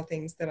lifestyle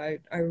things that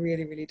I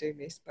really, really do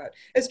miss, but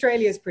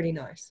Australia is pretty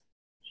nice.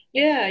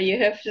 Yeah, you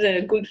have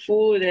the good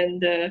food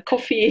and the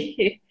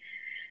coffee.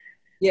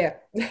 Yeah,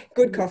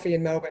 good coffee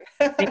in Melbourne.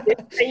 And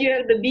you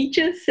have the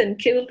beaches and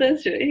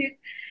Kilters, right?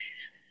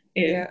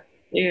 Yeah. Yeah.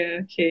 Yeah,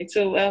 okay.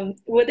 So,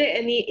 were there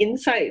any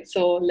insights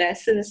or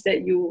lessons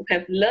that you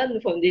have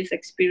learned from this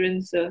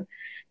experience?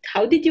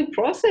 How did you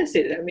process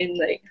it? I mean,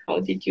 like, how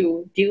did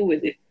you deal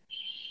with it?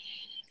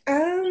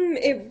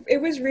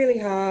 It was really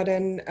hard,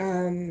 and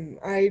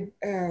I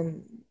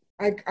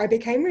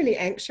became really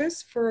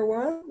anxious for a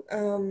while,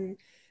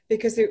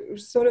 because it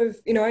was sort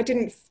of, I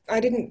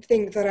didn't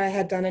think that I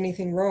had done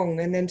anything wrong,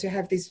 and then to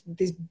have this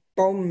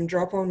bomb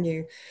drop on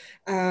you,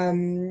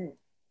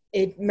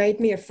 it made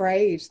me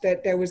afraid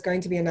that there was going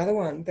to be another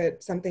one,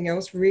 that something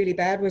else really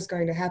bad was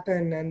going to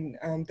happen,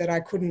 and that I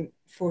couldn't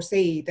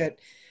foresee that.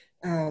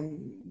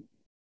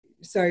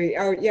 So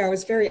yeah, I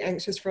was very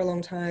anxious for a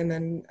long time,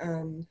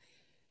 and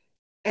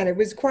it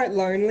was quite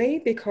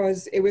lonely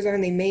because it was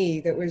only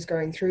me that was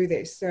going through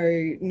this.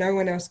 So no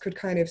one else could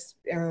kind of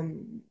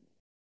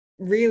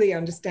really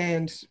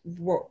understand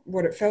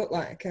what it felt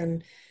like.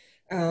 And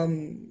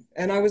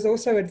I was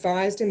also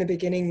advised in the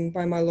beginning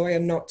by my lawyer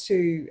not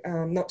to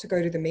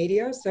go to the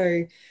media.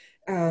 So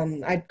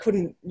I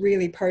couldn't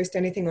really post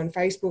anything on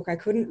Facebook. I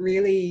couldn't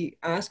really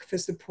ask for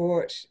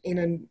support in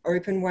an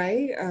open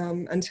way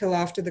until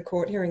after the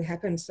court hearing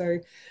happened. So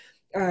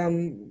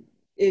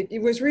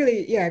it was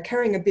really, yeah,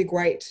 carrying a big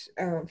weight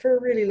for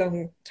a really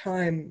long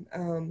time,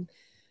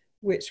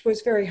 which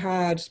was very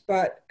hard.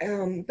 But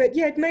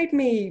yeah, it made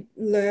me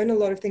learn a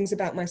lot of things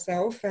about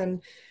myself.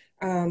 And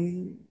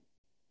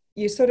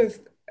you sort of,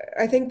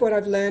 I think what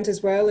I've learned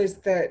as well is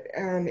that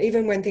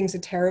even when things are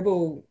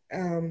terrible,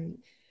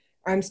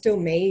 I'm still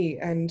me,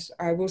 and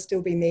I will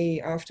still be me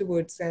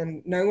afterwards,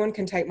 and no one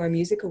can take my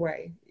music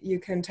away. You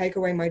can take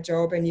away my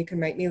job, and you can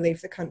make me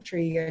leave the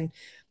country, and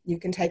you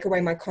can take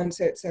away my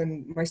concerts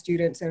and my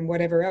students and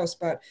whatever else,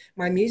 but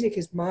my music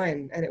is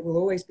mine, and it will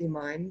always be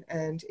mine.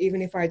 And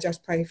even if I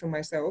just play for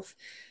myself,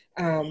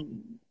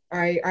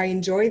 I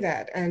enjoy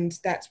that, and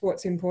that's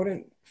what's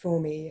important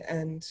for me.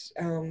 And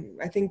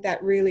I think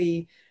that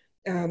really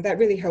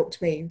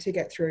helped me to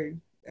get through.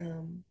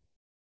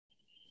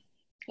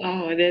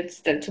 Oh,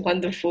 that's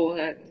wonderful.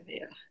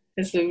 Yeah,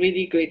 that's a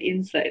really great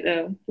insight.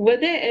 Were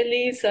there at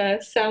least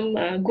some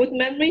good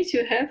memories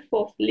you have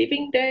of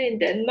living there in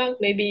Denmark?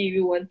 Maybe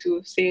you want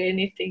to say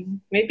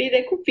anything. Maybe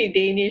there could be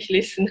Danish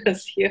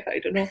listeners here. I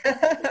don't know.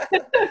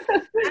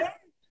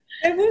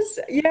 There was,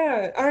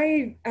 yeah,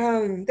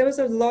 there was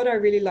a lot I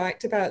really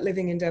liked about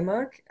living in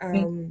Denmark.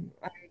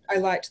 I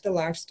liked the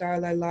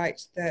lifestyle. I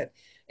liked that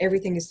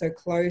everything is so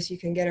close. You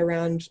can get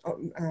around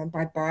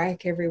by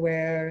bike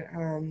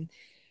everywhere.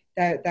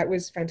 That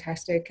was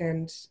fantastic,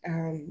 and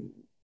a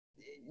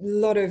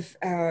lot of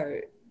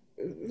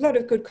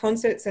good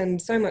concerts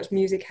and so much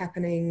music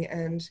happening,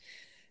 and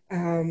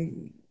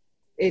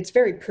it's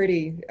very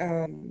pretty.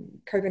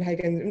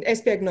 Copenhagen,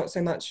 Esbjerg not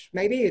so much.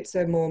 Maybe it's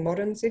a more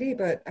modern city,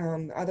 but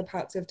other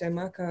parts of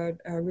Denmark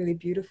are really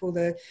beautiful.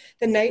 The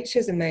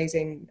nature's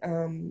amazing.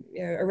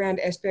 Around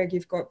Esbjerg,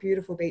 you've got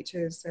beautiful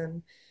beaches,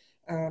 and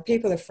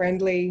people are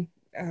friendly.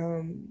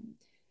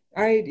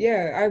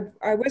 I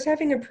was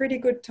having a pretty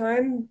good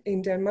time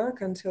in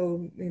Denmark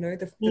until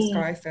the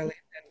sky fell in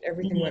and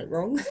everything went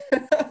wrong.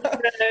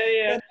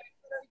 Yeah.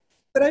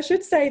 But I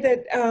should say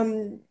that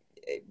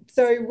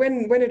so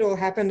when it all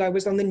happened, I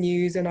was on the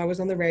news and I was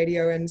on the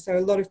radio, and so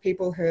a lot of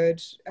people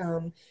heard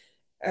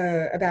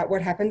about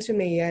what happened to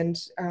me, and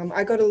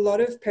I got a lot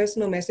of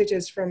personal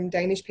messages from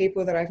Danish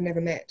people that I've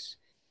never met,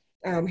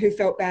 who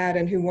felt bad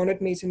and who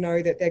wanted me to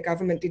know that their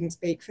government didn't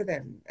speak for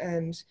them.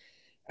 And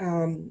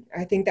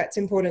I think that's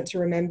important to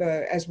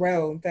remember as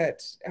well,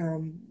 that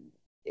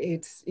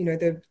it's,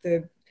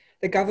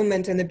 the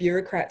government and the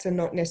bureaucrats are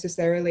not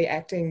necessarily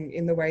acting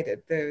in the way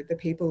that the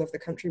people of the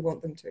country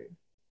want them to.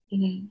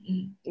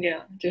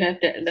 Yeah, to have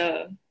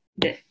that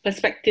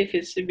perspective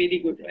is really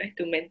good, right?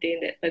 To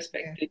maintain that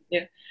perspective.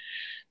 Yeah.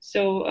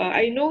 So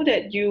I know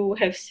that you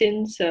have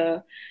since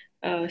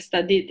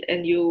studied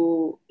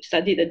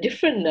a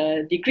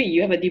different degree.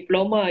 You have a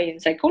diploma in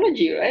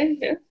psychology,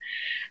 right?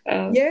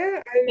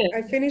 Yeah.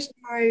 I finished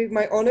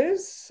my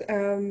honors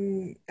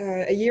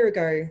a year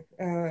ago.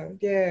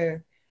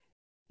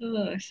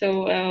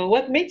 So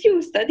what made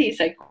you study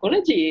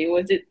psychology?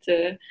 Was it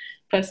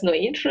personal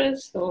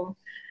interest or?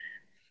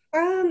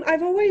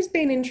 I've always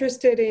been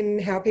interested in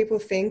how people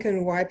think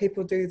and why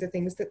people do the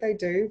things that they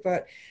do.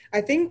 But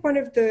I think one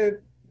of the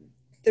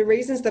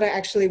reasons that I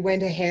actually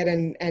went ahead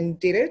and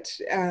did it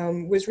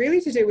was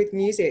really to do with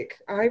music.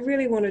 I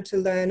really wanted to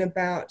learn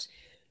about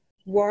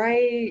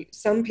why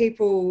some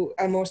people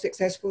are more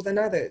successful than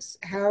others.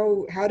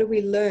 How do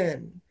we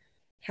learn?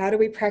 How do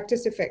we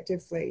practice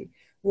effectively?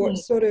 What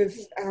sort of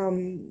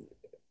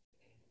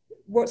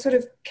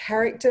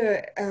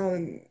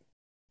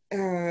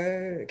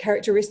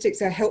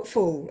characteristics are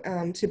helpful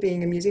to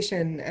being a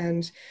musician,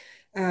 and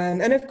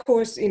of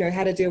course,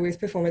 how to deal with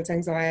performance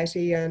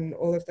anxiety and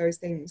all of those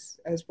things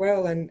as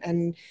well,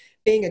 and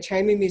being a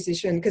chamber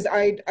musician, because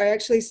I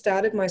actually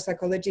started my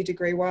psychology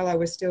degree while I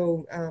was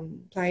still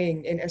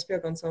playing in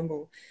Esbjerg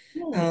Ensemble.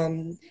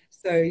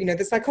 So,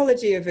 the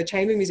psychology of a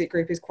chamber music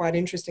group is quite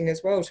interesting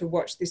as well, to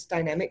watch this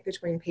dynamic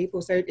between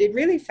people. So it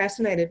really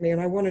fascinated me,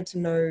 and I wanted to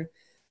know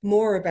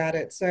more about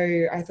it. So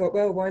I thought,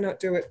 well, why not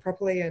do it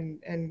properly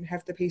and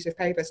have the piece of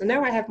paper? So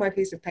now I have my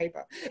piece of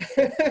paper.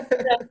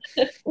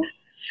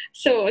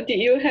 So do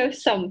you have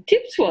some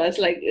tips for us,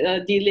 like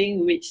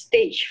dealing with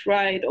stage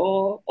fright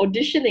or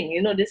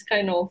auditioning, this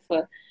kind of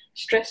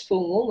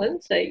stressful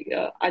moments? Like,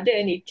 are there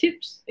any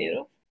tips,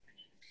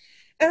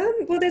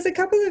 Well, there's a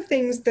couple of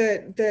things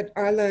that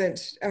I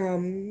learned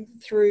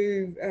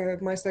through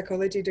my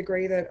psychology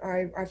degree that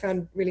I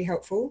found really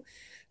helpful.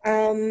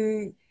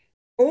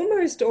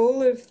 Almost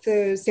all of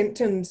the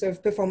symptoms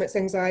of performance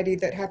anxiety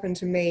that happen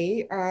to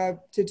me are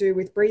to do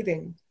with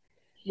breathing,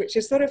 which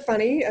is sort of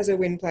funny as a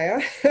wind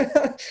player.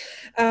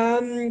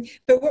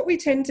 But what we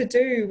tend to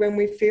do when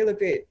we feel a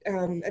bit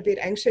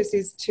anxious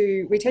is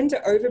we tend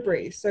to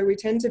overbreathe. So we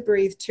tend to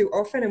breathe too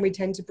often, and we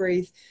tend to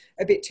breathe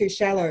a bit too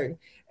shallow.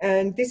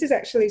 And this is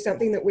actually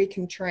something that we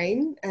can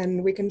train,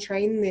 and we can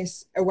train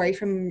this away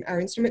from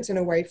our instruments and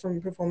away from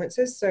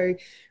performances. So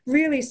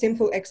really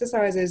simple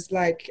exercises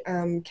like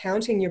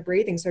counting your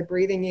breathing. So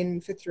breathing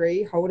in for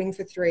 3, holding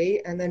for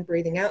 3, and then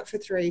breathing out for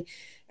 3.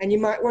 And you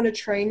might want to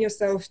train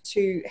yourself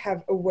to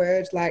have a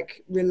word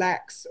like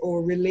relax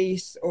or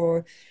release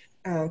or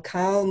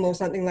calm or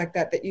something like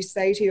that you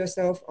say to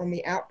yourself on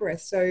the out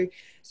breath. So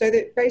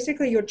that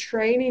basically you're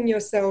training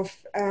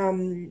yourself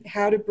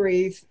how to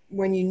breathe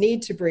when you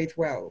need to breathe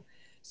well.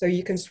 So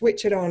you can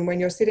switch it on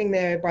when you're sitting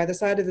there by the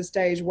side of the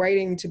stage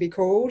waiting to be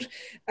called.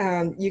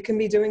 You can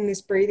be doing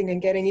this breathing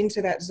and getting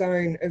into that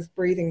zone of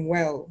breathing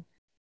well.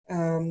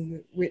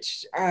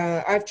 Which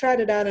I've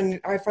tried it out,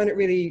 and I find it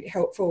really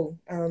helpful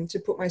to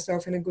put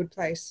myself in a good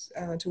place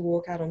to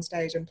walk out on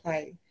stage and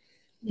play.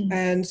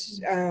 And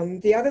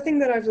the other thing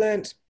that I've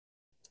learned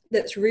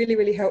that's really,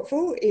 really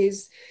helpful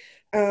is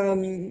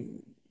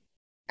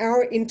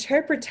our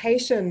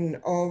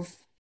interpretation of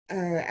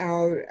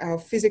our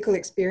physical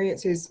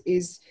experiences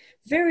is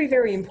very,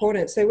 very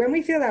important. So when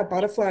we feel our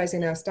butterflies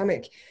in our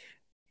stomach,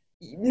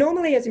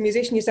 normally as a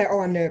musician you say,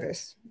 oh, I'm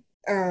nervous.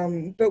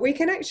 But we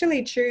can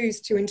actually choose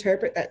to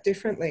interpret that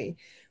differently.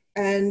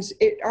 And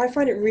I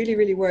find it really,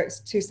 really works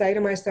to say to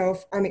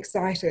myself, I'm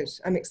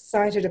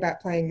excited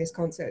about playing this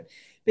concert.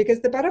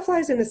 Because the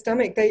butterflies in the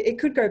stomach, it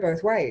could go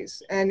both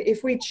ways. And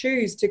if we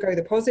choose to go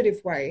the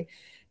positive way,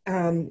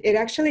 it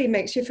actually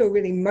makes you feel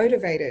really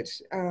motivated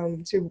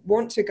to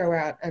want to go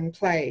out and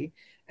play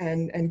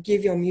and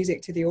give your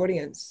music to the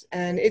audience.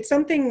 And it's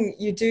something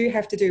you do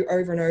have to do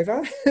over and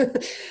over.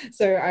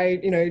 So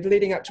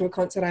leading up to a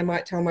concert, I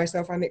might tell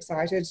myself I'm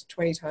excited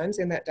 20 times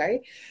in that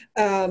day.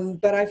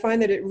 But I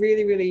find that it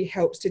really, really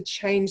helps to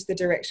change the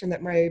direction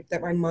that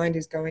my mind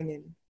is going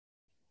in.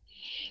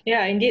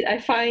 Yeah, indeed. I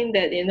find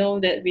that,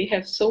 that we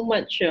have so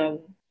much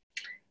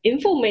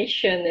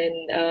information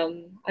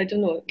and I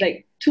don't know,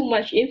 like too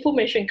much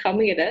information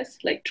coming at us,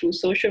 like through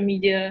social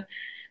media,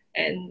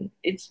 and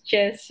it's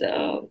just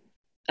a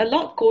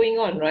lot going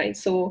on, right?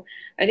 So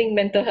I think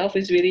mental health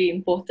is really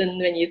important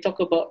when you talk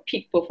about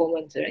peak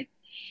performance, right?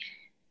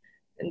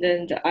 And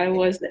then I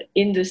was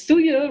in the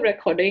studio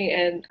recording,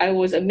 and I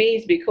was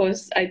amazed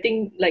because I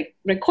think like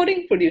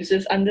recording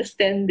producers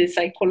understand the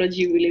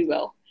psychology really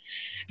well,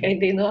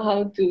 and they know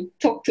how to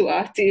talk to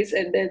artists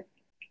and then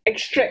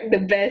extract the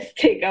best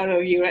take out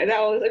of you, right?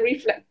 I was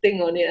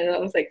reflecting on it, and I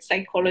was like,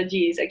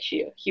 psychology is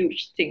actually a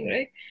huge thing,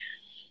 right?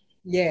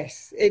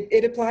 Yes,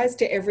 it applies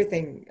to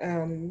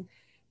everything.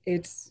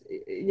 It's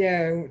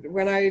yeah.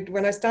 When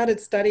I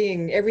started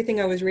studying, everything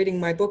I was reading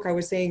my book, I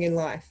was seeing in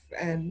life.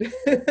 And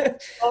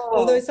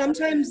although Oh,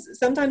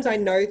 sometimes I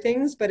know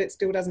things, but it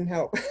still doesn't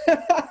help,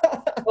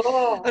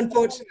 oh,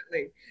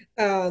 unfortunately.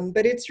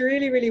 But it's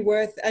really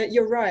worth.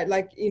 You're right.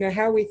 Like you know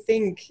how we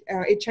think,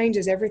 it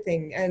changes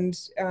everything. And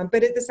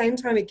but at the same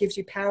time, it gives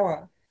you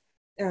power.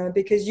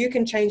 Because you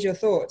can change your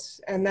thoughts,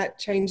 and that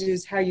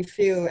changes how you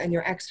feel and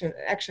your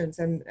actions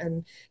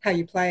and how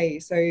you play.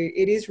 So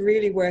it is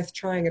really worth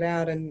trying it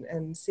out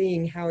and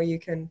seeing how you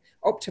can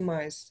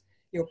optimize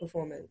your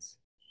performance.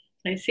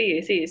 I see,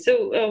 I see.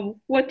 So,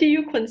 what do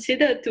you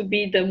consider to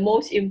be the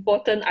most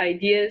important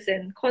ideas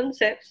and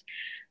concepts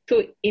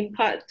to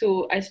impart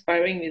to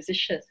aspiring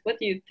musicians? What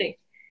do you think?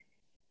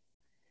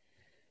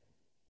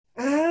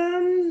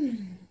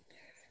 Um,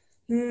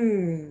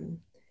 hmm.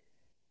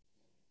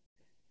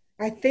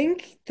 I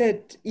think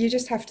that you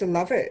just have to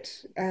love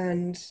it,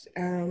 and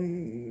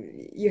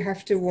you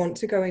have to want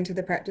to go into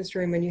the practice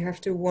room, and you have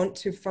to want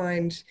to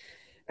find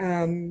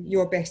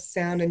your best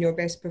sound and your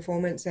best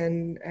performance.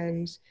 And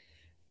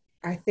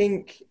I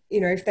think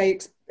you know if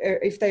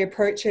they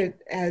approach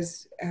it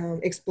as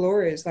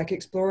explorers, like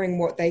exploring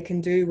what they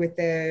can do with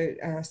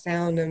their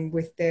sound and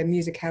with their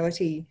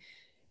musicality,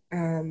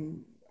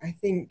 I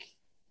think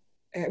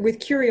with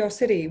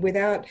curiosity,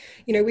 without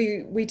you know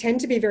we tend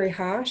to be very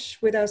harsh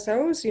with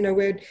ourselves. You know,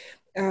 we're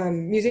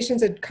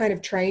musicians are kind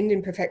of trained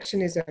in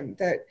perfectionism,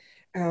 that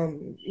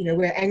you know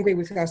we're angry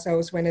with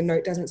ourselves when a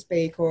note doesn't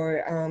speak,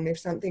 or if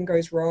something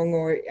goes wrong,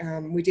 or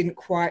we didn't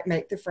quite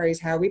make the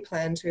phrase how we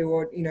planned to,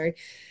 or you know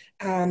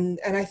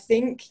and I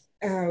think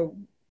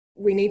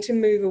we need to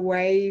move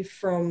away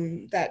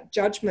from that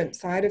judgment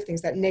side of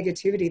things, that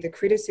negativity, the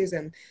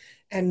criticism,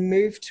 and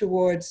move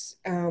towards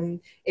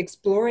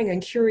exploring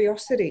and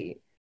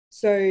curiosity.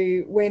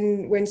 So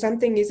when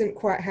something isn't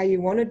quite how you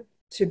want it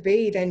to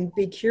be, then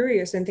be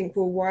curious and think,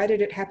 well, why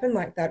did it happen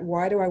like that?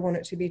 Why do I want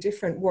it to be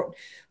different?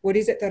 What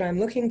is it that I'm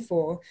looking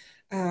for?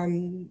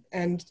 And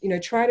you know,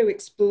 try to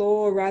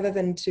explore rather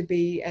than to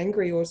be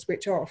angry or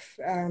switch off.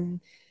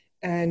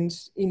 And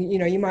you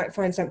know, you might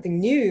find something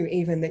new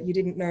even that you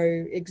didn't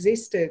know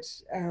existed.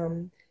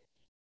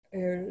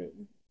 Uh,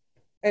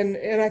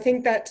 and I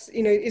think that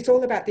you know it's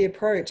all about the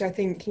approach. I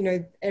think you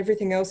know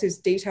everything else is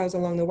details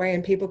along the way,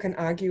 and people can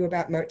argue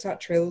about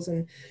Mozart trills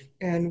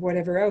and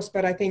whatever else.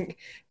 But I think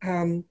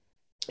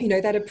you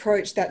know that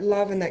approach, that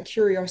love and that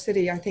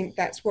curiosity, I think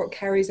that's what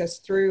carries us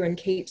through and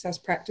keeps us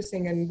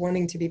practicing and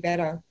wanting to be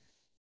better.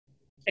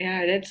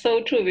 Yeah, that's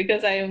so true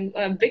because I am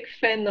a big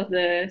fan of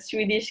the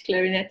Swedish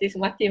clarinetist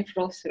Martin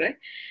Frost, right?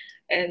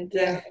 And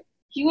Yeah.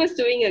 he was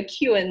doing a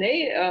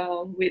Q&A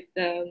with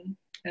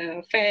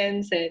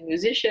fans and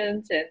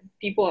musicians, and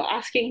people are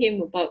asking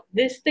him about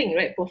this thing,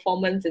 right?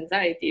 Performance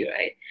anxiety,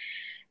 right?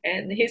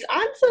 And his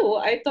answer,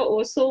 I thought,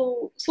 was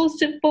so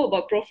simple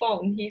but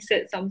profound. He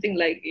said something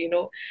like,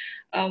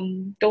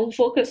 don't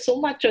focus so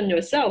much on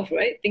yourself,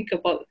 right? Think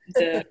about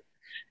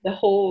the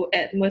whole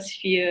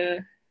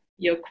atmosphere,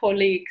 your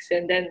colleagues,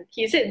 and then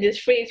he said this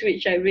phrase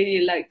which I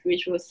really liked,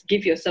 which was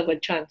 "give yourself a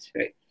chance,"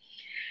 right?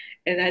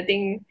 And I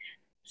think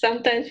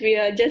sometimes we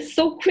are just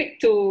so quick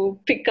to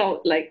pick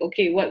out like,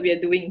 okay, what we are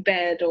doing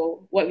bad or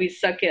what we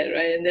suck at,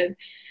 right?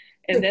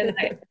 And then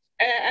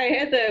I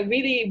had a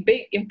really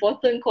big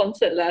important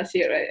concert last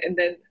year, right? And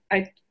then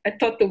I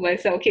thought to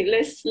myself, okay,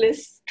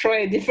 let's try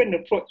a different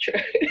approach,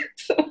 right?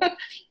 So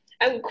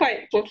I'm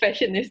quite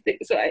perfectionistic,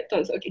 so I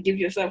thought, okay, give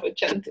yourself a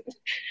chance.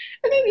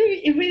 And then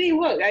it really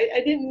worked.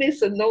 I didn't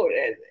miss a note,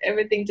 and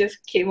everything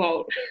just came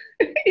out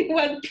in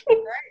one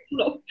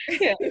flow.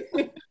 Yeah.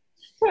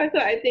 So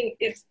I think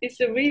it's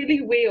a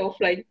really way of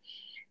like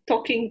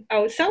talking.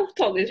 Our self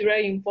talk is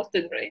very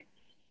important, right?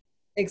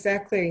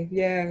 Exactly.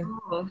 Yeah.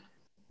 Oh,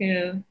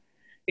 yeah.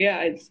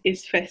 Yeah,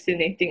 it's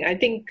fascinating. I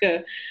think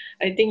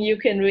you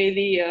can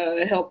really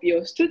help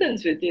your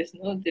students with this,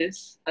 no,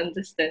 this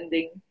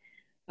understanding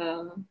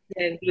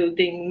and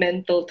building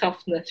mental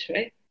toughness,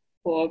 right,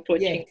 for Yeah.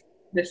 approaching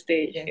the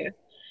stage. Yeah. Yeah.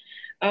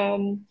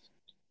 Um,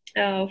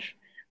 uh,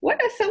 what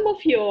are some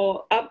of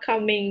your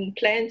upcoming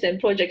plans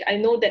and projects? I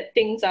know that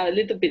things are a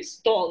little bit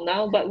stalled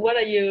now, but what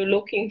are you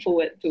looking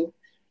forward to?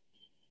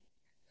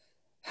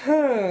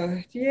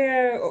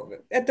 Yeah.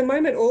 At the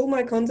moment, all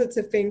my concerts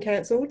have been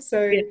cancelled.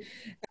 So Yeah.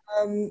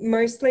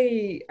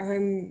 mostly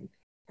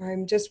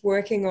I'm just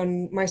working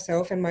on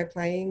myself and my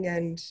playing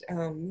and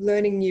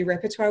learning new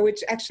repertoire,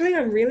 which actually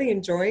I'm really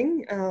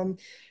enjoying.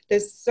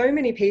 There's so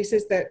many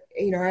pieces that,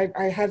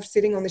 I have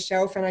sitting on the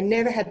shelf, and I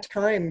never had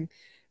time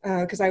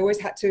because I always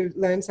had to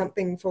learn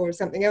something for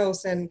something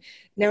else. And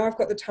now I've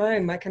got the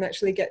time, I can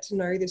actually get to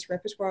know this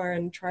repertoire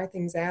and try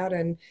things out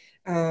and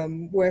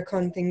work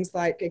on things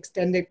like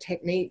extended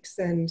techniques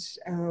and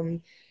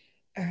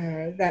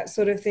that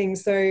sort of thing.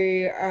 So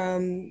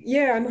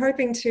yeah, I'm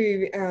hoping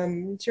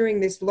to during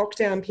this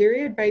lockdown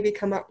period maybe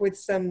come up with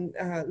some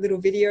little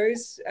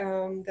videos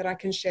that I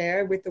can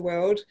share with the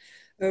world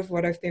of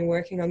what I've been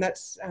working on.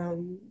 That's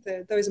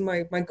those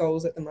are my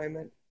goals at the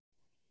moment.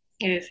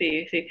 I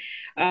see.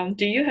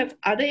 Do you have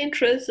other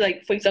interests?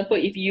 Like, for example,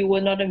 if you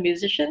were not a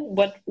musician,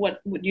 what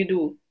would you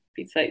do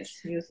besides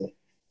music?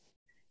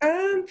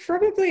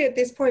 Probably at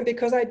this point,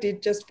 because I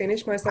did just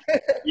finish my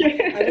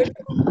I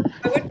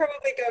would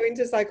probably go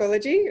into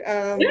psychology.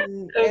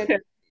 Okay.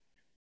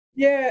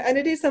 And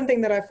it is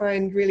something that I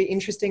find really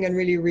interesting and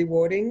really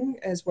rewarding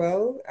as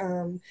well.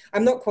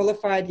 I'm not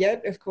qualified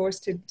yet, of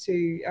course, to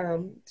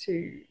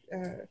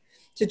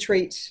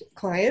treat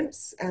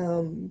clients,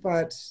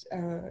 but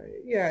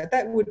yeah,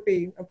 that would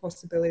be a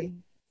possibility.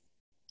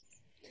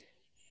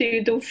 Do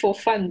you do for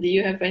fun? Do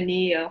you have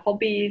any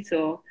hobbies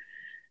or?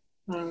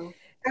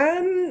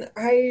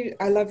 I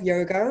love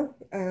yoga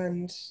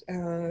and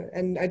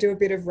I do a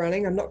bit of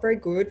running. I'm not very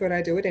good, but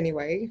I do it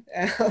anyway.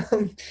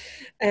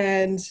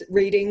 And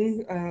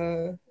reading,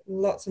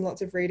 lots and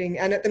lots of reading.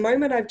 And at the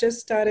moment, I've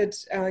just started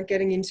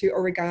getting into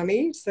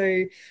origami.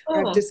 So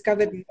I've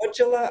discovered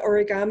modular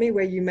origami,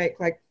 where you make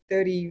like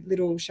 30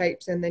 little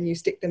shapes and then you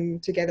stick them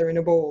together in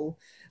a ball.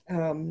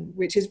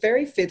 Which is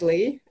very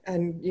fiddly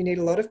and you need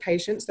a lot of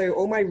patience. So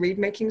all my reed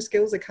making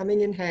skills are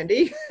coming in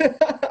handy,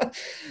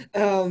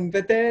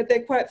 but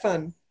they're quite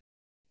fun.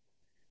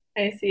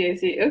 I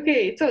see.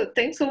 Okay, so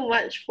thanks so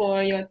much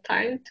for your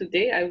time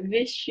today. I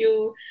wish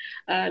you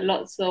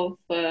lots of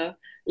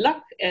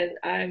luck, and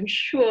I'm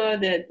sure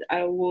that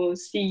I will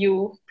see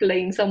you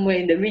playing somewhere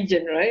in the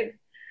region, right?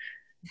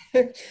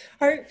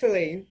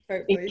 Hopefully.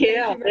 In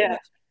KL,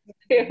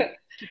 yeah.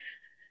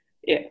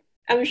 Yeah,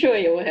 I'm sure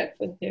it will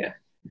happen. Yeah.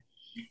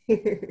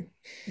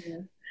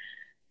 Yeah.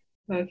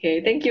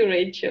 Okay, thank you,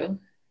 Rachel.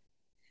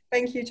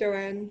 Thank you,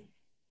 Joanne.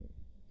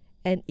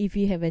 And if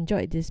you have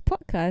enjoyed this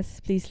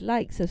podcast, please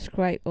like,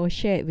 subscribe, or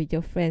share it with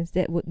your friends.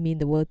 That would mean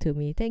the world to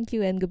me. Thank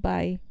you and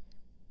goodbye.